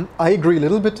I agree a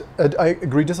little bit. I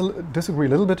disagree a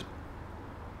little bit.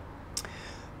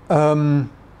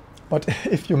 But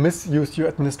if you misuse your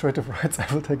administrative rights,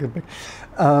 I will take it back.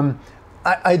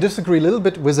 I disagree a little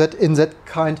bit with that, in that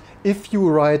kind, if you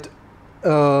write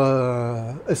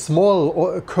a small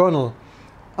or a kernel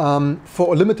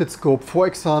for a limited scope, for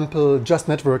example, just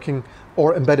networking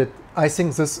or embedded, I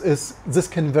think this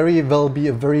can very well be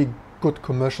a very good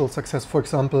commercial success. For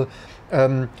example,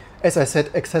 as I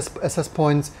said, access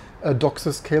points,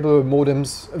 DOCSIS cable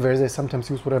modems, where they sometimes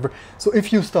use whatever. So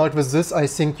if you start with this, I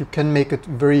think you can make it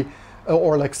very,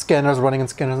 or like scanners, running in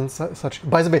scanners and such.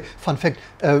 By the way, fun fact,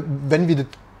 when we did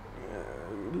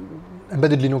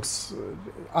embedded Linux,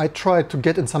 I tried to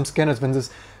get in some scanners when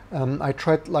this, I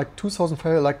tried like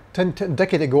 2005, like 10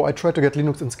 decade ago, I tried to get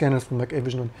Linux in scanners from like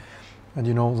Avision, and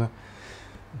you know,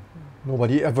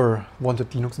 nobody ever wanted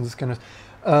Linux in the scanners.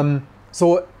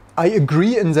 So I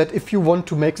agree in that if you want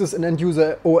to make this an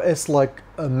end-user OS like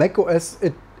Mac OS,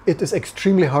 it is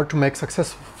extremely hard to make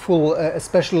successful,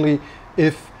 especially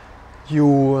if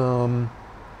you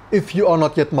are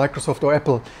not yet Microsoft or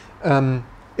Apple.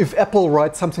 If Apple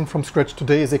writes something from scratch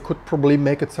today, they could probably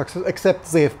make it successful, except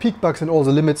they have peak bugs and all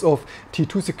the limits of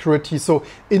T2 security. So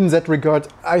in that regard,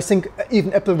 I think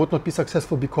even Apple would not be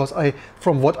successful, because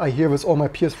from what I hear with all my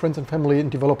peers, friends and family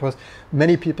and developers,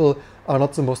 many people are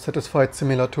not the most satisfied,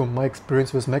 similar to my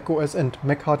experience with Mac OS and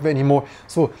Mac hardware anymore.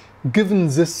 So given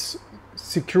this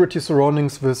security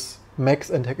surroundings with Macs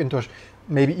and Hackintosh,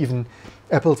 maybe even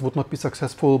Apple's would not be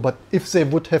successful. But if they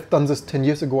would have done this 10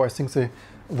 years ago, I think they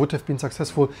would have been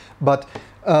successful. But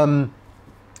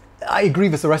I agree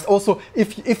with the rest. Also,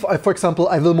 if I, for example,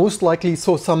 I will most likely,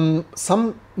 so some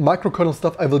microkernel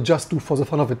stuff I will just do for the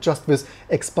fun of it, just with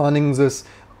expanding this.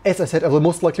 As I said, I will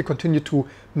most likely continue to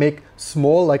make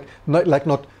small, like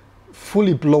not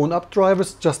fully blown up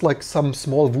drivers, just like some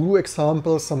small Voodoo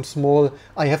examples, some small,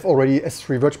 I have already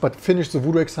S3 Verge, but finish the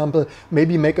Voodoo example,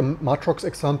 maybe make a Matrox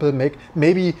example,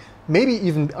 maybe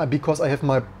even because I have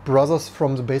my brothers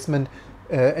from the basement,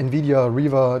 NVIDIA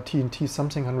Riva TNT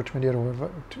something 120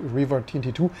 or Riva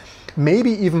TNT2,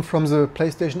 maybe even from the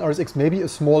PlayStation RSX, maybe a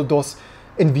small DOS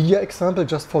NVIDIA example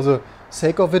just for the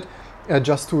sake of it,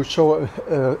 just to show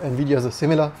NVIDIA the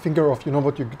similar finger of, you know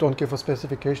what, you don't give a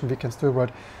specification, we can still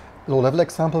write low-level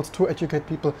examples to educate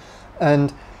people.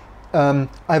 And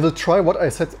I will try what I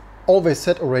always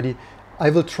said already, I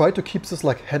will try to keep this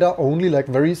like header only, like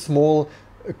very small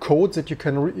codes that you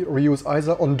can reuse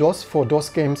either on DOS for DOS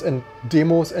games and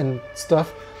demos and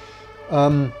stuff,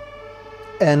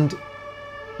 and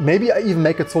maybe I even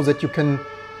make it so that you can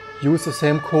use the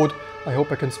same code. I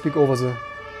hope I can speak over the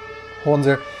horn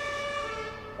there.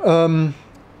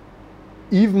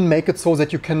 Even make it so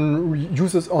that you can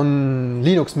use this on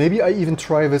Linux. Maybe I even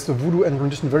try with the Voodoo and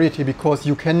Rendition Variety, because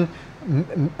you can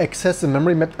access the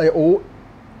memory mapped I/O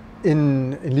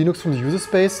in Linux from the user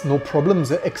space, no problem.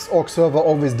 The Xorg server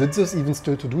always did this, even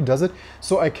still to do does it.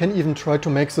 So I can even try to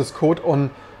make this code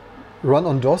run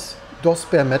on DOS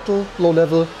bare metal low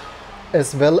level,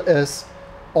 as well as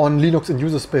on Linux in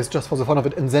user space, just for the fun of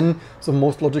it. And then the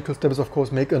most logical step is, of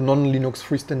course, make a non-Linux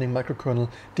freestanding microkernel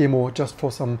demo just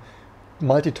for some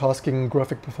multitasking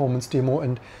graphic performance demo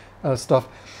and stuff.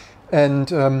 And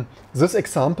these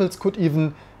examples could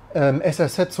even, as I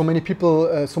said, so many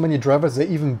people, so many drivers, they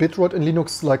even bitrot in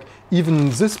Linux, like even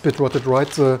this bitrotted, right?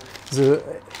 The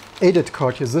ADAT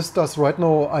card here, this does right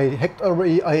now, I hacked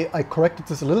already, I corrected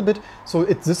this a little bit, so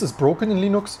this is broken in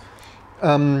Linux.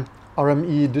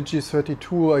 RME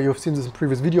Digi32, you've seen this in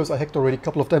previous videos, I hacked already a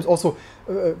couple of times. Also,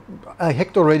 I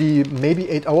hacked already maybe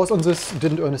 8 hours on this,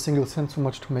 didn't earn a single cent, so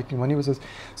much to making money with this.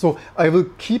 So I will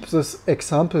keep these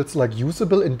examples like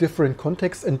usable in different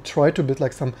contexts and try to build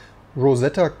like some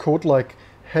Rosetta code like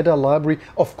header library.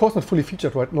 Of course not fully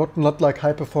featured, right? Not like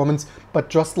high performance, but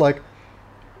just like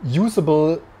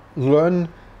usable learning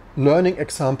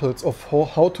examples of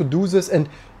how to do this, and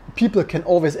people can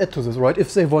always add to this, right?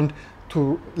 If they want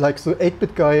to, like the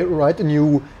 8-bit guy, write a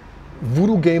new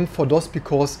Voodoo game for DOS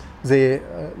because they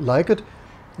like it,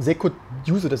 they could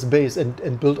use it as a base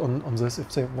and build on this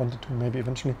if they wanted to, maybe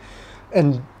eventually.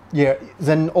 And yeah,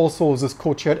 then also this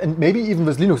code shared, and maybe even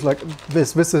with Linux, like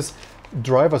with this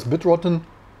drivers bitrotten,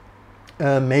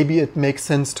 maybe it makes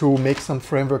sense to make some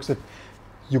frameworks that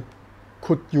you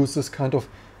could use this kind of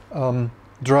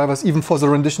drivers. Even for the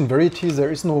rendition variety,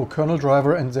 there is no kernel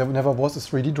driver and there never was a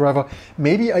 3D driver.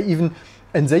 Maybe I even,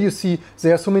 and there you see,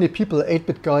 there are so many people,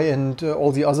 8-bit guy and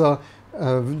all the other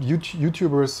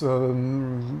YouTubers,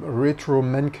 Retro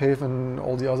Man Cave and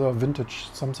all the other vintage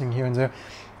something here and there.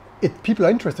 People are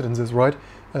interested in this, right?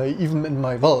 Even in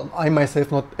my, well, I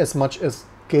myself not as much as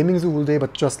gaming the whole day,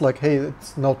 but just like, hey,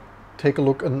 let's now take a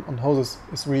look on how this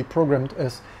is really programmed,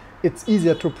 as it's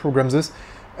easier to program this.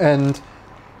 And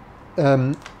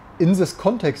in this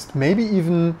context, maybe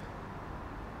even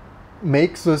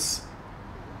make this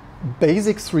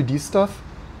basic 3D stuff,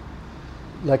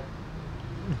 like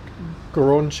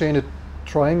Goron chained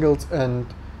triangles and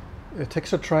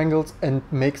texture triangles, and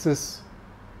make this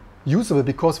usable,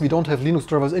 because we don't have Linux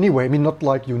drivers anyway. I mean, not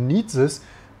like you need this,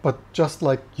 but just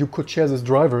like you could share these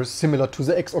drivers, similar to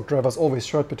the Xorg drivers always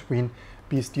shared between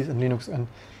BSDs and Linux and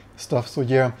stuff. So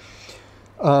yeah.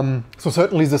 So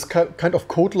certainly this kind of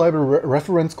code library,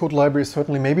 reference code library,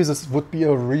 certainly maybe this would be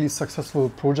a really successful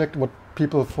project, what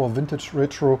people for vintage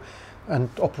retro and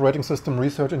operating system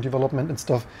research and development and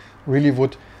stuff really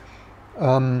would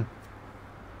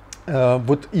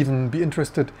even be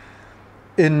interested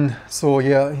in. So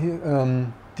yeah,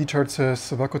 Dechart says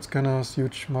the barcode scanners,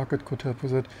 huge market, could help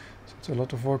with it. So it's a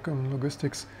lot of work on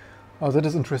logistics. That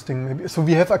is interesting. Maybe. So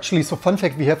we have actually, so fun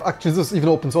fact, we have actually, this is even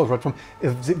open source, right?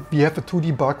 We have a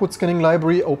 2D barcode scanning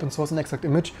library, open source in Exact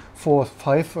Image for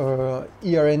 5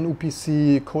 ERN,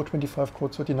 UPC, code 25,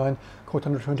 code 39, code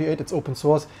 128. It's open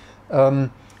source.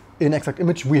 In Exact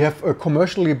Image, we have a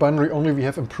commercially binary only. We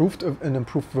have improved an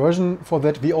improved version for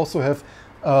that. We also have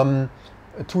a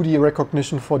 2D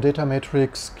recognition for data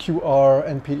matrix, QR,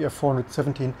 and PDF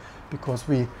 417 because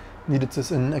we needed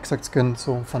this in ExactScan.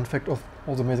 So fun fact of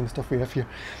all the amazing stuff we have here.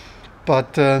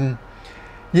 But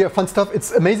yeah, fun stuff.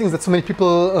 It's amazing that so many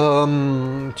people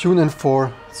tune in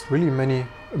for, it's really many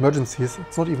emergencies.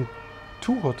 It's not even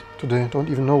too hot today. Don't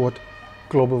even know what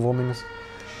global warming is.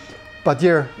 But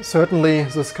yeah, certainly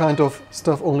this kind of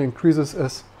stuff only increases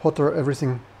as hotter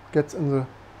everything gets in the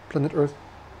planet Earth.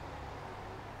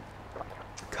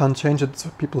 Can't change it, so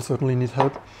people certainly need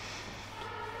help.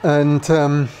 And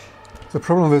the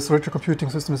problem with retro computing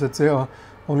systems is that there are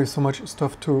only so much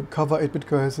stuff to cover. 8-bit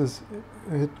guys is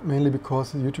mainly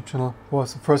because the YouTube channel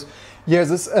was the first. Yeah,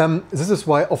 this is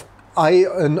why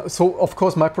so of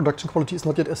course my production quality is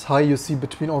not yet as high. You see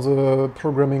between all the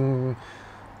programming,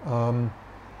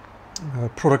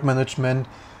 product management,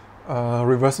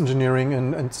 reverse engineering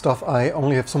and stuff, I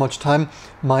only have so much time.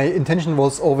 My intention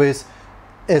was always,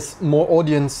 as more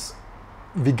audience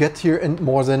we get here and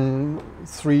more than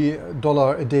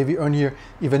 $3 a day we earn here,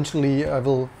 eventually I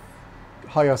will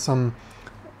hire some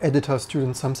editor,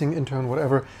 student, something, intern,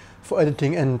 whatever, for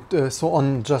editing and so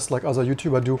on, just like other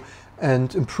YouTubers do,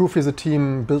 and improve as a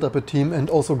team, build up a team, and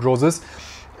also grow this.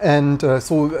 And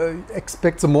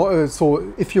expect the more,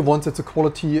 so if you want that the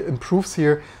quality improves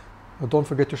here, don't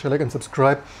forget to share, like, and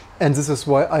subscribe. And this is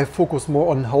why I focus more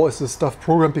on how is this stuff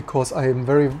programmed, because I am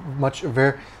very much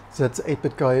aware that the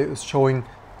 8-bit guy is showing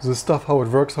the stuff, how it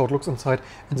works, how it looks inside.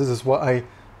 And this is why I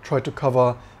try to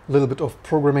cover a little bit of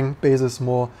programming basis,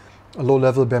 more low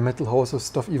level bare metal, how is this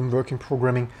stuff even working,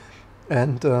 programming,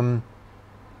 and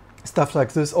stuff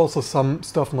like this. Also some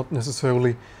stuff not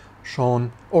necessarily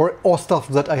shown, or stuff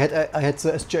that I had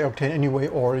the SJ Octane anyway,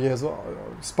 or yeah, the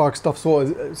Spark stuff.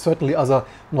 So certainly other,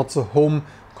 not the home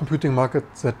computing market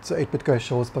that the 8-bit guy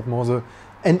shows, but more the,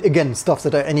 and again, stuff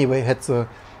that I anyway had the,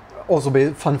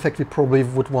 also fun fact, we probably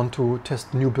would want to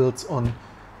test new builds of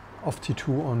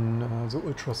T2 on the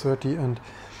Ultra 30, and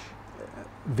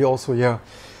we also, yeah,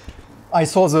 I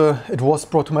saw it was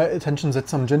brought to my attention that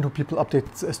some Gentoo people update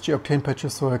the SJ Octane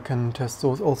patches, so I can test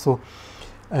those also.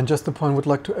 And just a point, would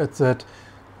like to add that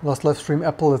last live stream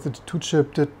Apple at the T2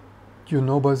 chip, did you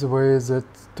know, by the way, that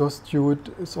DOS-Stewart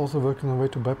is also working on a way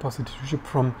to bypass the T2 chip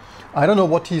from, I don't know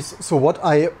what so what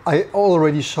I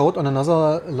already showed on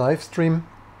another live stream,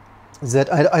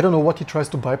 that I don't know what he tries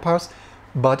to bypass,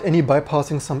 but any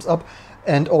bypassing sums up.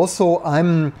 And also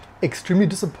I'm extremely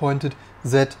disappointed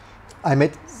that I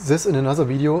made this in another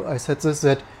video. I said this,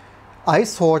 that I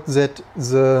thought that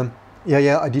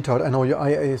I detailed, I know your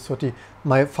IA30.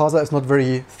 My father is not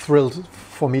very thrilled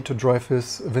for me to drive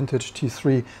his vintage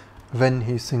T3 when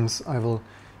he thinks I will,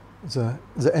 the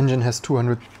engine has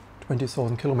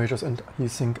 220,000 kilometers, and he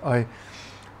thinks I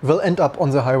will end up on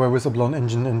the highway with a blown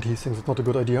engine, and he thinks it's not a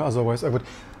good idea, otherwise I would.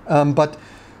 I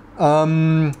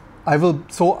will,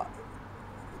 so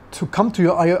to come to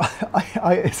your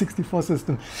IA64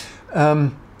 system,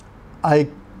 I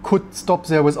could stop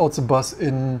there without the bus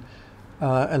in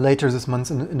later this month,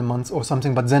 in a month or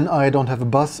something, but then I don't have a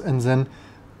bus, and then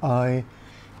I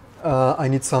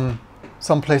need some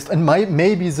place, and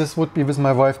maybe this would be with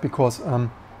my wife, because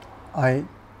I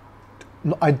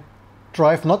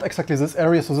drive not exactly this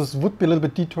area, so this would be a little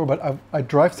bit detour, but I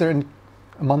drive there in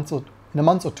a month or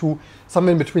two,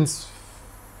 somewhere in between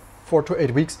 4 to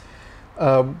 8 weeks,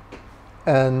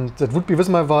 and that would be with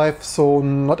my wife, so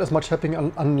not as much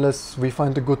happening unless we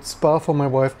find a good spa for my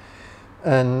wife,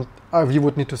 and we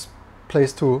would need a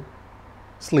place to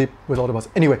sleep without a bus.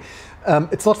 Anyway,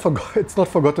 it's not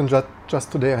forgotten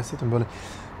just today. I sit in Berlin,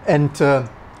 and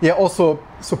yeah, also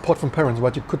support from parents.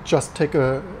 But you could just take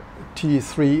a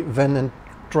T3 van and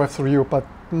drive through Europe, but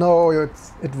no,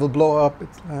 it will blow up.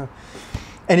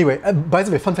 Anyway, by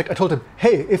the way, fun fact: I told him,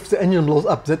 hey, if the engine blows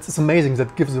up, that's amazing.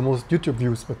 That gives the most YouTube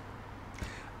views. But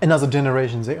another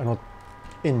generation, they are not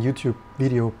in YouTube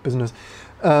video business.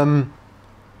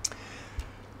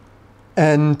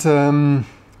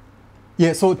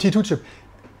 Yeah, so T2 chip.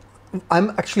 I'm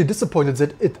actually disappointed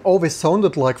that it always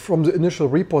sounded like from the initial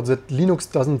report that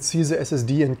Linux doesn't see the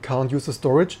SSD and can't use the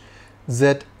storage.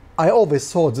 That I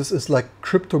always thought this is like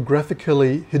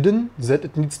cryptographically hidden, that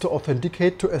it needs to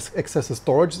authenticate to access the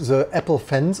storage. The Apple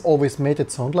fans always made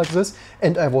it sound like this,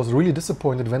 and I was really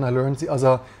disappointed when I learned the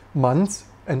other month,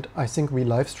 and I think we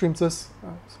live streamed this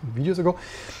some videos ago,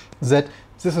 that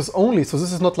this is only, so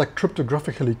this is not like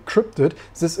cryptographically crypted,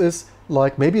 this is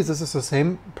like, maybe this is the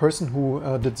same person who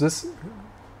did this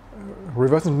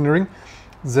reverse engineering,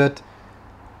 that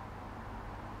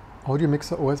audio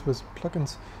mixer OS with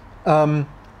plugins,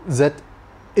 that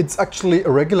it's actually a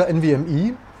regular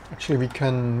NVMe. Actually, we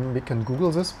can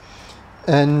Google this,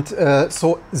 and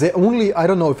so they only, I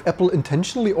don't know if Apple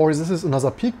intentionally or this is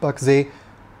another peak bug,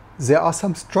 there are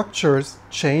some structures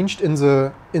changed in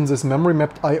this memory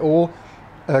mapped I/O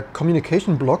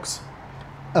communication blocks,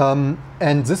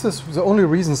 and this is the only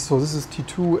reason. So this is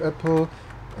T2 Apple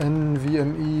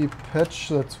NVMe patch.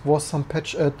 That was some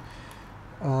patch at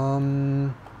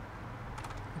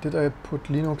did I put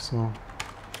Linux? No.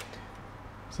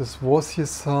 This was here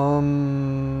some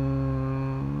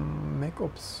Mac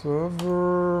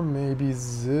Observer, maybe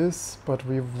this, but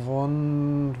we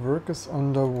want work is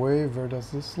underway. Where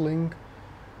does this link?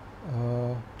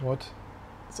 What?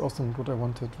 It's also not what I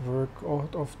wanted. Work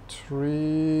out of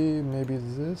tree, maybe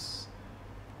this.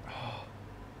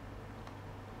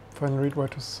 Final read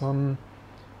write to some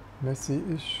messy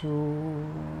issue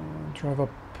driver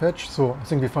patch. So I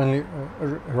think we finally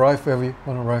arrived where we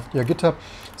want to arrive. Yeah, GitHub.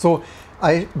 So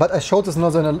I showed this in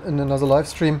another live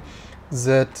stream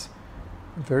that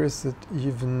where is it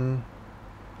even?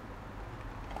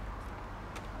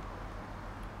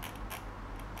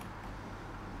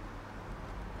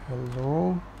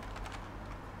 Hello.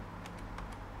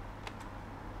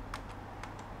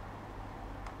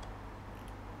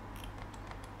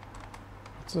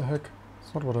 What the heck?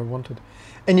 It's not what I wanted.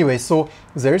 Anyway, so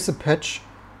there is a patch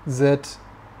that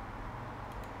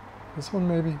this one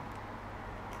maybe.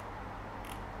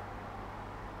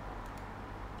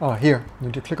 Ah, here, you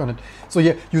need to click on it. So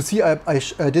yeah, you see I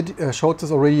did showed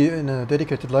this already in a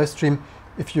dedicated live stream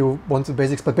if you want the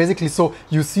basics. But basically, so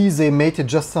you see they made it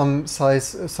just some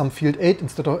size, some field 8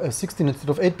 instead of 16 instead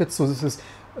of 8 bits. So this is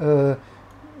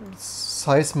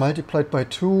size multiplied by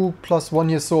 2 plus 1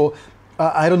 here. So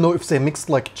I don't know if they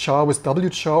mixed like char with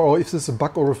wchar or if this is a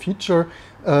bug or a feature.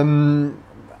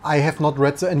 I have not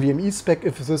read the NVMe spec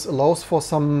if this allows for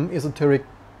some esoteric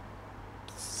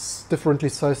differently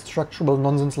sized structural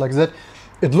nonsense like that.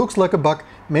 It looks like a bug,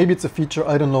 maybe it's a feature,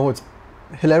 I don't know, it's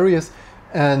hilarious.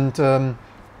 And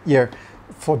yeah,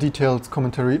 for detailed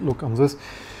commentary, look on this.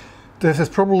 This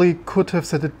probably could have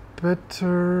said it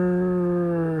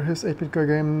better. His 8-bit guy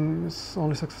game is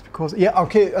only success because, yeah,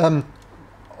 okay,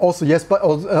 also yes, but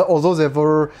although there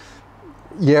were,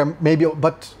 yeah, maybe,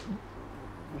 but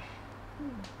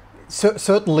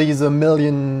certainly the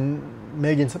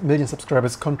million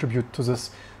subscribers contribute to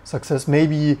this success.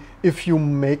 Maybe if you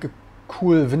make a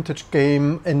cool vintage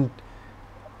game and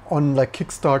on like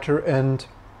Kickstarter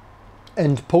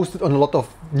and post it on a lot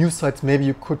of news sites, maybe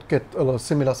you could get a lot of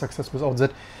similar success without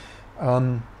that.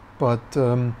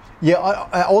 Yeah,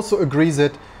 I also agree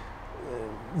that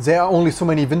there are only so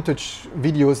many vintage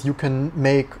videos you can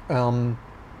make and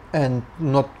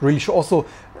not really sure. Also,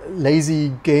 lazy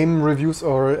game reviews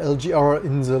or LGR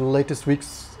in the latest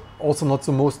weeks also not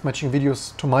the most matching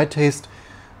videos to my taste.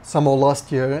 Somehow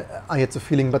last year I had the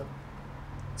feeling, but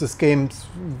this game's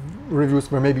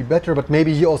reviews were maybe better, but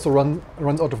maybe he also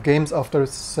runs out of games after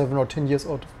 7 or 10 years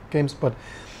out of games, but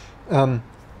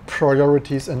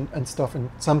priorities and stuff and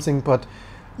something. But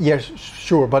yeah,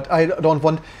 sure, but I don't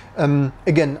want,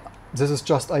 again, this is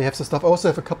just, I have the stuff. I also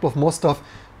have a couple of more stuff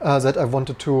that I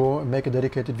wanted to make a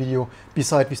dedicated video.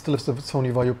 Besides, we still have the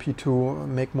Sony Vaio P2,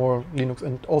 make more Linux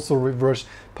and also reverse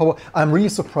power. I'm really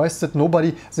surprised that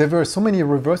nobody, there were so many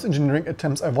reverse engineering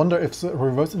attempts. I wonder if the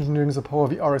reverse engineering the Power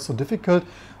VR is so difficult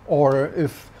or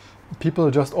if people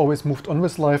just always moved on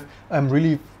with life. I'm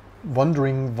really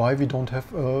wondering why we don't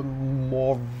have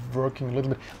more working a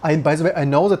little bit. By the way, I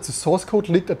know that the source code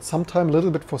leaked at some time a little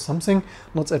bit for something.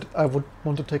 Not that I would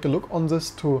want to take a look on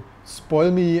this to spoil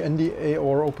me NDA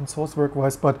or open source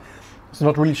work-wise, but I'm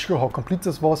not really sure how complete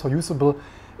this was, how usable,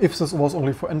 if this was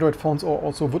only for Android phones or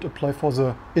also would apply for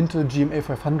the Intel GMA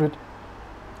 500.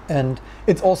 And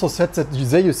it's also said that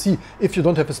there you see, if you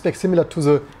don't have a spec similar to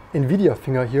the NVIDIA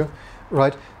finger here,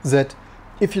 right, that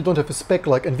if you don't have a spec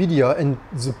like NVIDIA and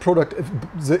the product,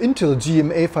 the Intel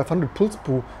GMA 500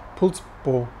 Pulsebo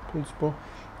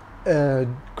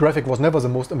graphic was never the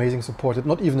most amazing supported,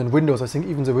 not even in Windows. I think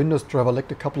even the Windows driver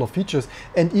lacked a couple of features.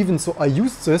 And even so, I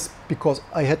used this because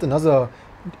I had another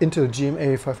Intel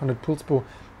GMA 500 Pulsebo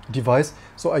device.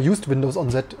 So I used Windows on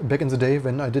that back in the day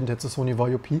when I didn't have the Sony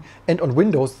Vaio P. And on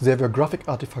Windows, there were graphic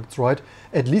artifacts, right?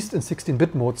 At least in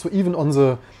 16-bit mode. So even on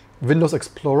the Windows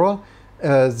Explorer,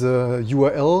 the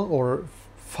URL or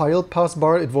file path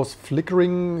bar, it was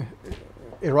flickering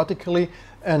erratically,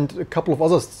 and a couple of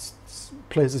other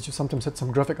places you sometimes had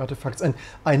some graphic artifacts, and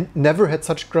I never had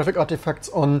such graphic artifacts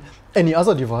on any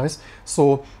other device.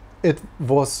 So it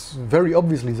was very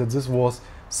obviously that this was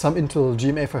some Intel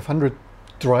GMA 500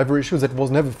 driver issue that was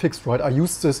never fixed, right? I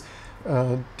used this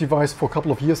device for a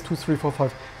couple of years, 2, 3, 4,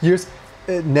 5 years.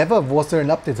 Never was there an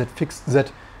update that fixed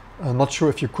that. Not sure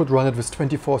if you could run it with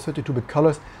 24 or 32-bit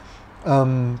colors,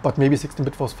 but maybe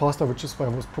 16-bit was faster, which is why I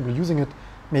was probably using it.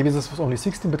 Maybe this was only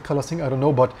 16-bit color thing, I don't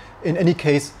know, but in any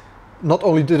case, not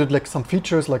only did it lack some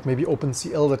features like maybe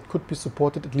OpenCL that could be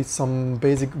supported, at least some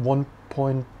basic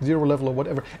 1.0 level or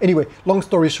whatever. Anyway, long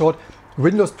story short,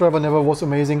 Windows driver never was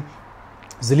amazing.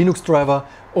 The Linux driver,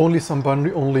 only some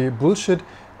binary only bullshit.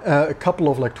 a couple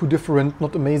of like 2 different,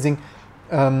 not amazing.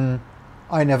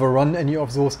 I never run any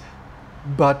of those,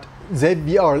 but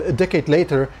we are a decade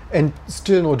later and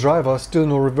still no driver, still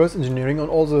no reverse engineering on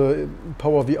all the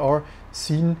Power VR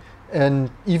scene. And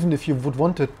even if you would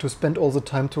wanted to spend all the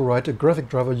time to write a graphic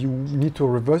driver, you need to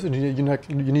reverse engineer.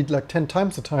 You need like 10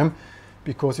 times the time,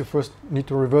 because you first need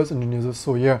to reverse engineer this.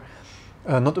 So yeah,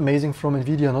 not amazing from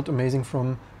NVIDIA, not amazing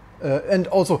from, and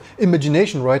also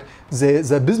Imagination, right?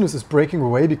 Their business is breaking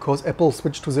away because Apple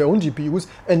switched to their own GPUs,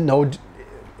 and now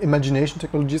Imagination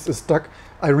Technologies is stuck.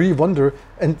 I really wonder.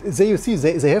 And there you see,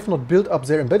 they have not built up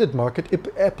their embedded market.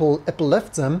 Apple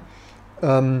left them.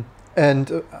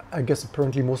 And I guess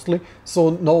apparently mostly. So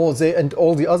now they and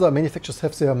all the other manufacturers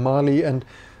have their Mali and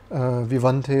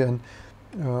Vivante and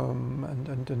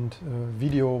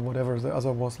Video, whatever the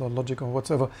other was, Logic or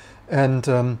whatever.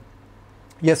 And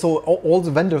yeah, so all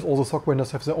the vendors, all the software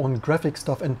vendors have their own graphic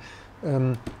stuff. And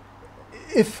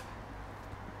if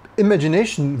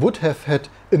Imagination would have had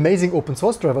amazing open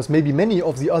source drivers, maybe many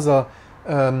of the other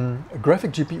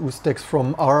graphic GPU stacks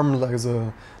from ARM, like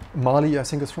the Mali, I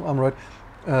think it's from ARM, right?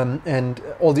 And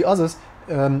all the others,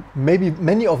 maybe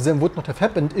many of them would not have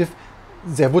happened if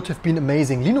there would have been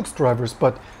amazing Linux drivers.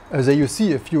 But there you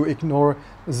see, if you ignore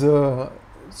the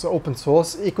open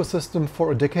source ecosystem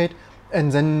for a decade,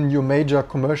 and then your major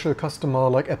commercial customer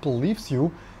like Apple leaves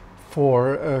you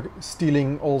for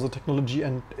stealing all the technology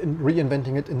and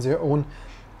reinventing it in their own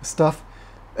stuff.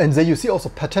 And there you see also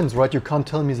patents, right? You can't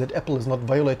tell me that Apple is not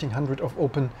violating hundreds of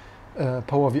open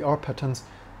Power VR patents.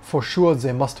 For sure,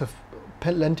 they must have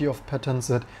plenty of patents.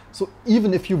 That so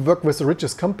even if you work with the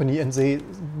richest company and they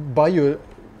buy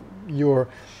your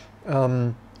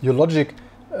logic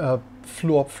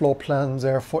floor plan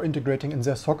there for integrating in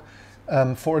their SOC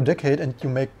for a decade, and you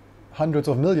make hundreds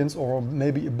of millions or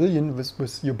maybe $1 billion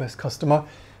with your best customer,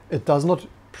 it does not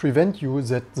prevent you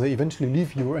that they eventually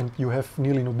leave you and you have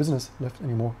nearly no business left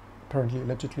anymore, apparently,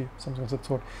 allegedly, something of that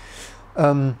sort.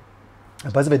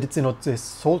 By the way, they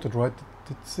sold it, right?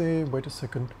 Did they, wait a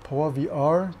second, Power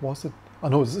VR, was it? Oh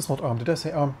no, this is not ARM. Did I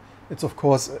say ARM? It's of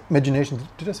course Imagination.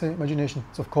 Did I say Imagination?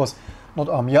 It's of course not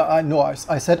ARM. Yeah, I know, I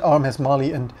said ARM has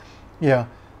Mali, and yeah,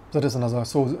 that is another.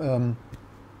 So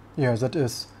yeah, that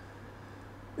is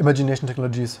Imagination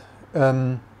Technologies.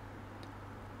 So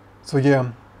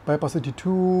yeah, Bypass City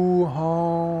 2,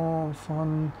 how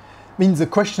fun. I mean, the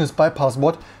question is bypass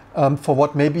what? For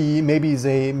what? Maybe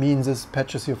they mean this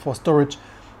patches here for storage.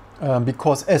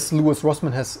 Because as Louis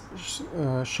Rossmann has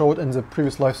showed in the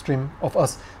previous live stream of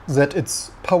us, that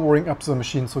it's powering up the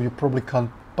machine, so you probably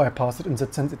can't bypass it in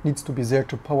that sense. It needs to be there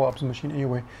to power up the machine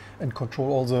anyway and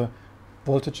control all the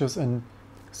voltages and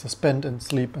suspend and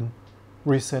sleep and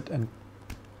reset and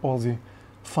all the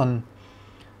fun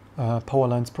power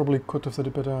lines. Probably could have said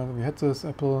it better. We had this.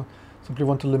 Apple simply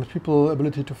want to limit people's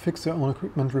ability to fix their own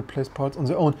equipment, replace parts on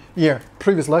their own. Yeah,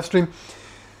 previous live stream.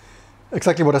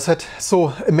 Exactly what I said.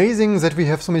 So amazing that we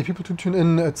have so many people to tune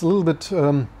in. It's a little bit,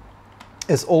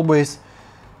 as always,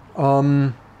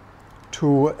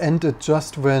 to end it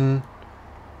just when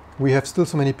we have still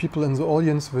so many people in the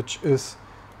audience, which is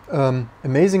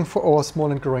amazing for our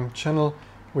small and growing channel,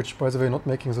 which, by the way, not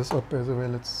making this up, by the way,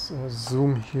 let's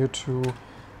zoom here to,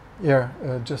 yeah,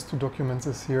 just to document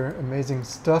this here. Amazing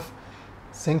stuff.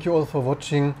 Thank you all for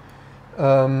watching.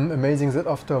 Amazing that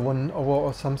after 1 hour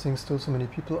or something still so many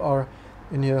people are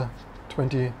in here,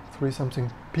 23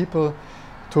 something people.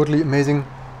 Totally amazing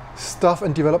stuff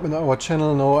and development on our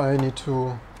channel. Now I need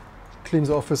to clean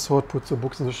the office, sort, put the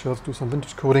books in the shelves, do some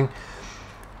vintage coding.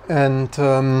 And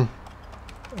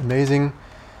amazing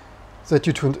that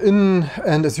you tuned in,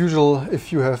 and as usual,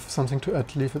 if you have something to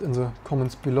add, leave it in the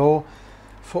comments below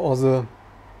for all the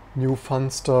new fun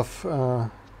stuff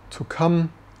to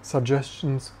come,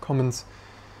 suggestions, comments,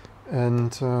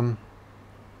 and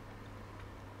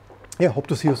yeah, hope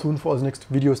to see you soon for all the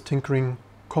next videos, tinkering,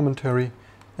 commentary,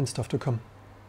 and stuff to come.